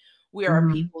community. We are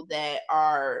Mhm. people that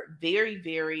are very,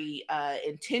 very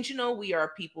intentional. We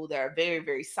are people that are very,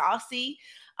 very saucy.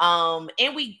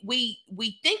 And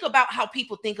we think about how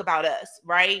people think about us,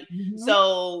 right? Mhm.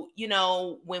 So,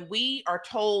 when we are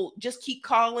told just keep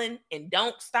calling and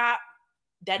don't stop,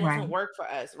 that doesn't Right. work for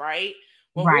us, right?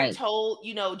 When we're Right. told,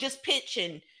 just pitch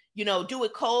and, do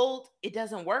it cold, it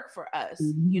doesn't work for us.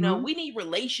 Mhm. We need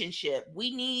relationship.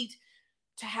 We need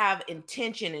to have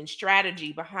intention and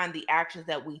strategy behind the actions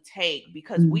that we take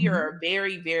because we Mhm. are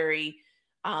very, very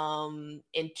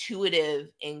intuitive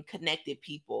and connected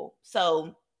people.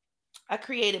 So I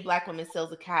created Black Women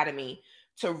Sales Academy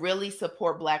to really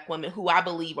support Black women who I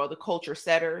believe are the culture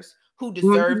setters, who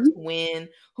deserve Mm-hmm. to win,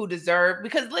 who deserve,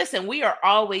 because listen, we are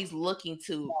always looking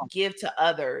to give to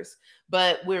others,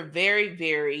 but we're very,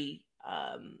 very,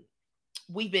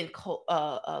 we've been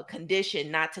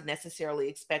conditioned not to necessarily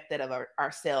expect that of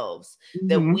ourselves,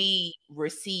 that Mm-hmm. we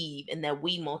receive and that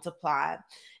we multiply.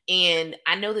 And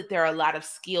I know that there are a lot of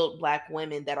skilled Black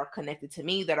women that are connected to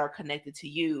me, that are connected to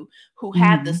you, who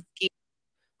have the Mm-hmm. skill,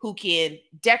 who can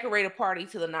decorate a party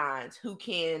to the nines, who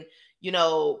can,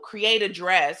 create a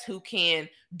dress, who can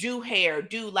do hair,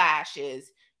 do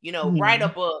lashes, write a Yeah.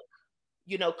 book,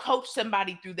 coach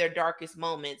somebody through their darkest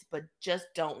moments, but just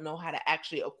don't know how to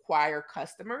actually acquire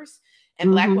customers.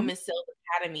 And Black Mm-hmm. Women Sales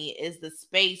Academy is the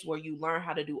space where you learn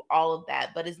how to do all of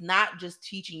that. But it's not just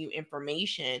teaching you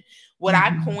information. What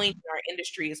I Mm-hmm. coined in our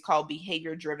industry is called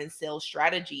behavior driven sales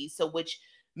strategies. So, which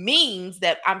means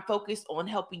that I'm focused on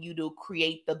helping you to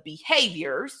create the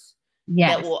behaviors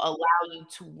that Yes. will allow you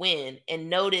to win. And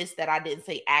notice that I didn't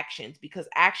say actions, because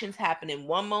actions happen in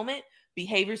one moment.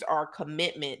 Behaviors are a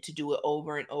commitment to do it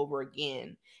over and over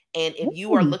again. And if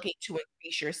you are Mm-hmm. looking to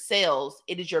increase your sales,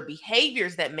 it is your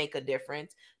behaviors that make a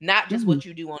difference, not just Mm-hmm. what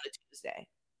you do on a Tuesday.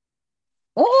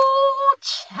 Oh,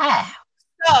 child.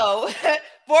 So,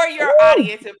 for your Ooh.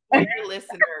 audience and for your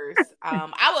listeners,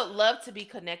 I would love to be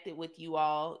connected with you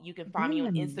all. You can find me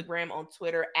on Yeah. Instagram, on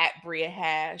Twitter at Bria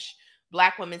Hash,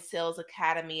 Black Women Sales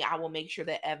Academy. I will make sure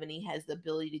that Ebony has the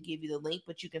ability to give you the link,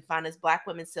 but you can find us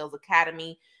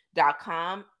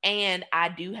blackwomensalesacademy.com. And I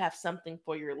do have something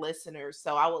for your listeners.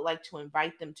 So I would like to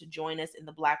invite them to join us in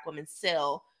the Black Women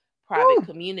Sell private Ooh.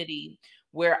 community,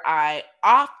 where I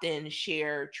often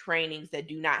share trainings that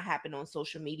do not happen on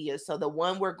social media. So the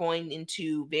one we're going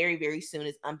into very, very soon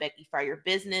is Unbeckify Your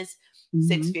Business,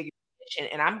 Six Mm-hmm. Figure Mission.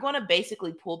 And I'm going to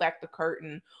basically pull back the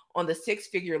curtain on the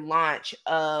six-figure launch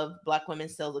of Black Women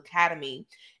Sales Academy.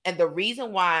 And the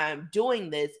reason why I'm doing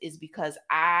this is because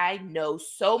I know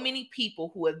so many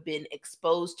people who have been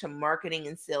exposed to marketing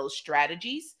and sales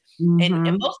strategies, and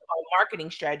Mm-hmm. most of all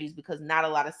marketing strategies, because not a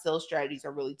lot of sales strategies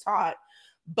are really taught,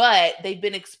 but they've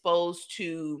been exposed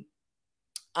to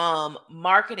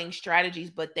marketing strategies,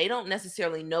 but they don't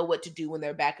necessarily know what to do when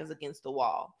their back is against the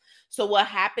wall. So what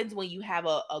happens when you have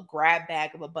a grab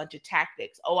bag of a bunch of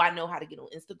tactics? Oh, I know how to get on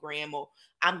Instagram, or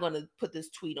I'm going to put this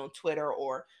tweet on Twitter,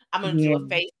 or I'm going to do Yeah. a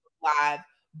Facebook live,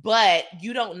 but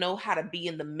you don't know how to be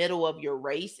in the middle of your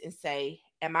race and say,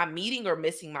 am I meeting or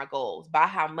missing my goals? By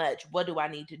how much? What do I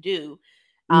need to do?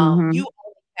 Mm-hmm. You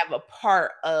only have a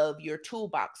part of your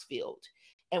toolbox filled.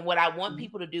 And what I want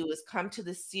people to do is come to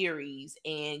the series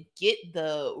and get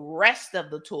the rest of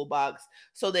the toolbox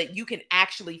so that you can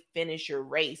actually finish your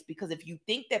race. Because if you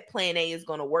think that plan A is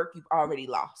going to work, you've already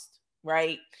lost,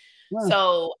 right? Yeah.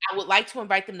 So I would like to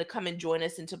invite them to come and join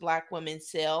us into Black Women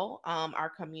Sell, our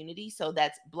community. So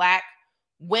that's Black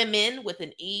Women with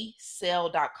an E,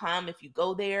 sell.com. If you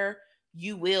go there,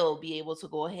 you will be able to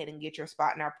go ahead and get your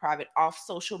spot in our private off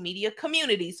social media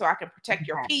community, so I can protect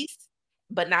your peace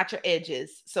but not your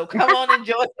edges. So come on and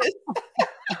join us.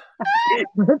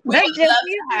 We Protect would your love to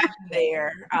peace. have you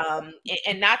there.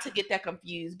 And not to get that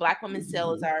confused, Black Women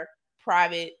Sell is our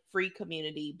private free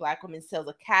community. Black Women Sales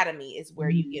Academy is where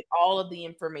you Mm-hmm. get all of the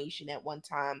information at one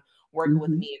time working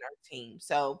with Mm-hmm. me and our team.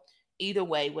 So either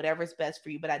way, whatever's best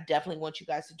for you. But I definitely want you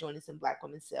guys to join us in Black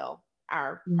Women Sell,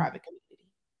 our private community.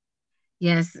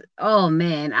 Yes. Oh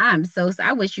man, I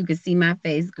wish you could see my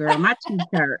face, girl. My cheeks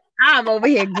hurt. I'm over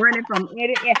here grinning from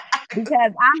ear to ear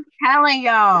because I'm telling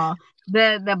y'all,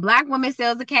 the Black Women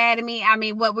Sales Academy. I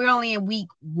mean, what we're only in week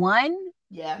 1,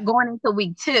 Yeah. going into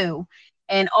week 2,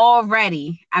 and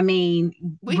already, I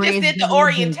mean, We just Bria's did the doing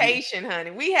business. orientation,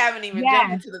 honey. We haven't even jumped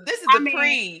Yes. into the this is I the mean,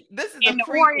 pre. This is the in the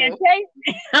prequel. orientation,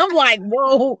 I'm like,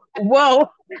 whoa,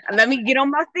 whoa. Let me get on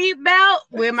my seatbelt,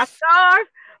 wear my scarf,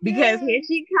 because Yeah. here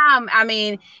she come. I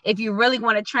mean, if you really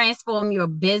want to transform your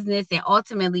business and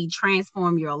ultimately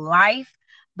transform your life,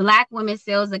 Black Women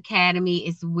Sales Academy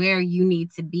is where you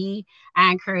need to be.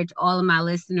 I encourage all of my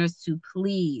listeners to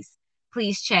please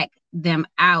check them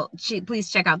out.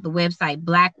 Please check out the website,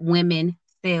 Black Women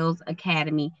Sales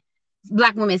Academy,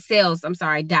 Black Women Sales,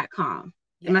 .com.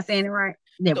 Am I saying Yes. it right?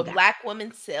 There we So go.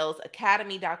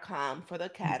 blackwomensalesacademy.com for the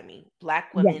academy.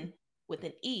 Black Yes, women with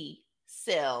an E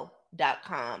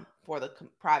sell.com for the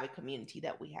private community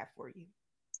that we have for you.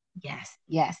 yes,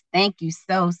 yes. Thank you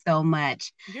so, so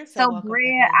much. You're so So, welcome,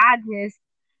 Bria, Ebony. I just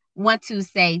want to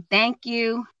say thank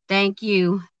you, thank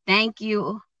you, thank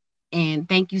you, and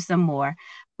thank you some more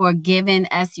for giving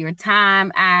us your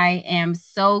time. I am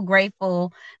so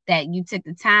grateful that you took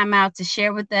the time out to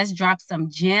share with us, drop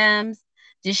some gems,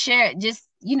 just share, just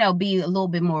be a little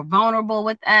bit more vulnerable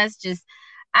with us.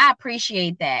 I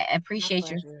appreciate that. I My appreciate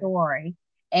your pleasure. story.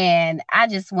 And I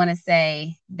just want to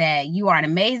say that you are an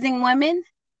amazing woman.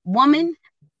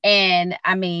 And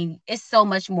I mean, it's so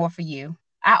much more for you.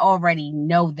 I already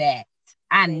know that.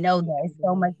 I Thank know you, that it's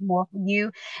so much Kimberly. more for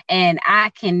you. And I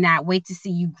cannot wait to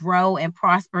see you grow and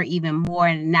prosper even more.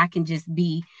 And I can just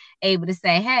be able to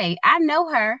say, hey, I know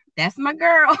her. That's my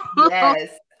girl. Yes,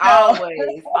 So,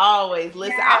 always, always.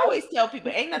 Listen, I yeah, always tell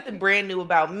people ain't nothing brand new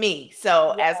about me.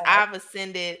 So as yeah, I've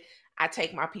ascended, I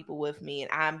take my people with me,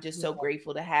 and I'm just so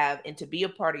grateful to have and to be a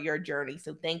part of your journey.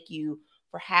 So thank you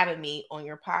for having me on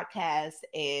your podcast,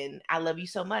 and I love you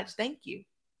so much. Thank you.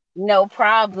 no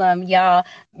problem, y'all.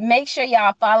 Make sure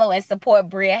y'all follow and support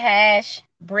Bria Hash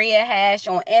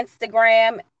on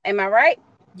Instagram. Am I right?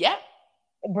 Yep.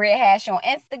 Bria Hash on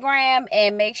Instagram,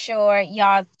 and make sure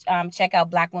y'all check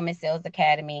out Black Women Sales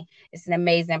Academy. It's an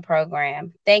amazing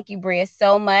program. Thank you, Bria,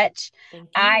 so much. Thank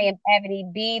I you. am Ebony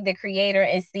B, the creator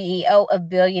and CEO of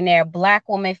Billionaire, Black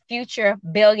Woman Future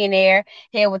Billionaire,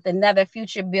 here with another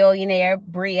future billionaire,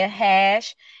 Bria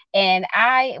Hash. And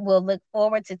I will look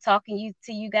forward to talking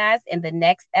to you guys in the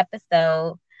next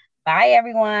episode. Bye,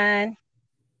 everyone.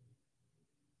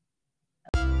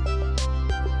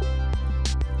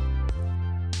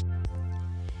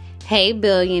 Hey,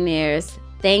 billionaires.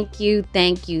 Thank you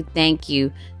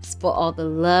for all the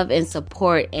love and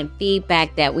support and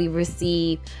feedback that we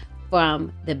receive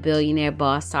from the Billionaire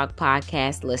Boss Talk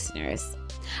podcast listeners.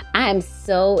 I am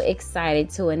so excited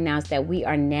to announce that we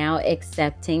are now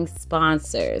accepting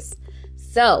sponsors.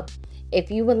 So,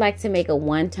 if you would like to make a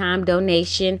one-time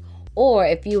donation, or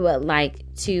if you would like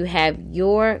to have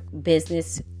your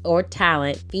business or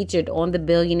talent featured on the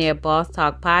Billionaire Boss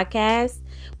Talk podcast,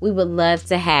 we would love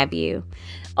to have you.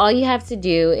 All you have to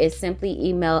do is simply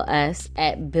email us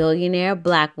at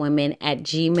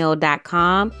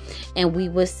billionaireblackwomen@gmail.com, and we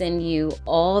will send you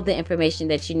all the information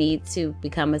that you need to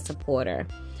become a supporter.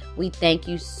 We thank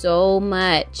you so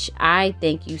much. I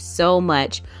thank you so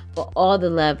much for all the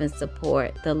love and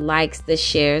support, the likes, the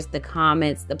shares, the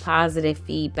comments, the positive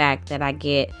feedback that I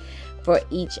get for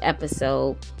each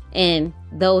episode, and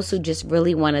those who just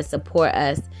really want to support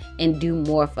us and do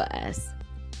more for us.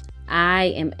 I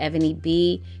am Ebony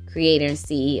B, creator and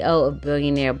CEO of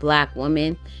Billionaire Black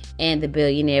Woman and the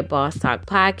Billionaire Boss Talk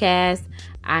podcast.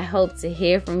 I hope to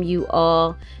hear from you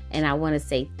all, and I want to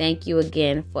say thank you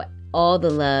again for all the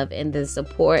love and the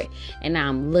support, and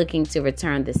I'm looking to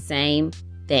return the same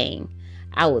thing.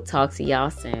 I will talk to y'all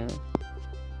soon.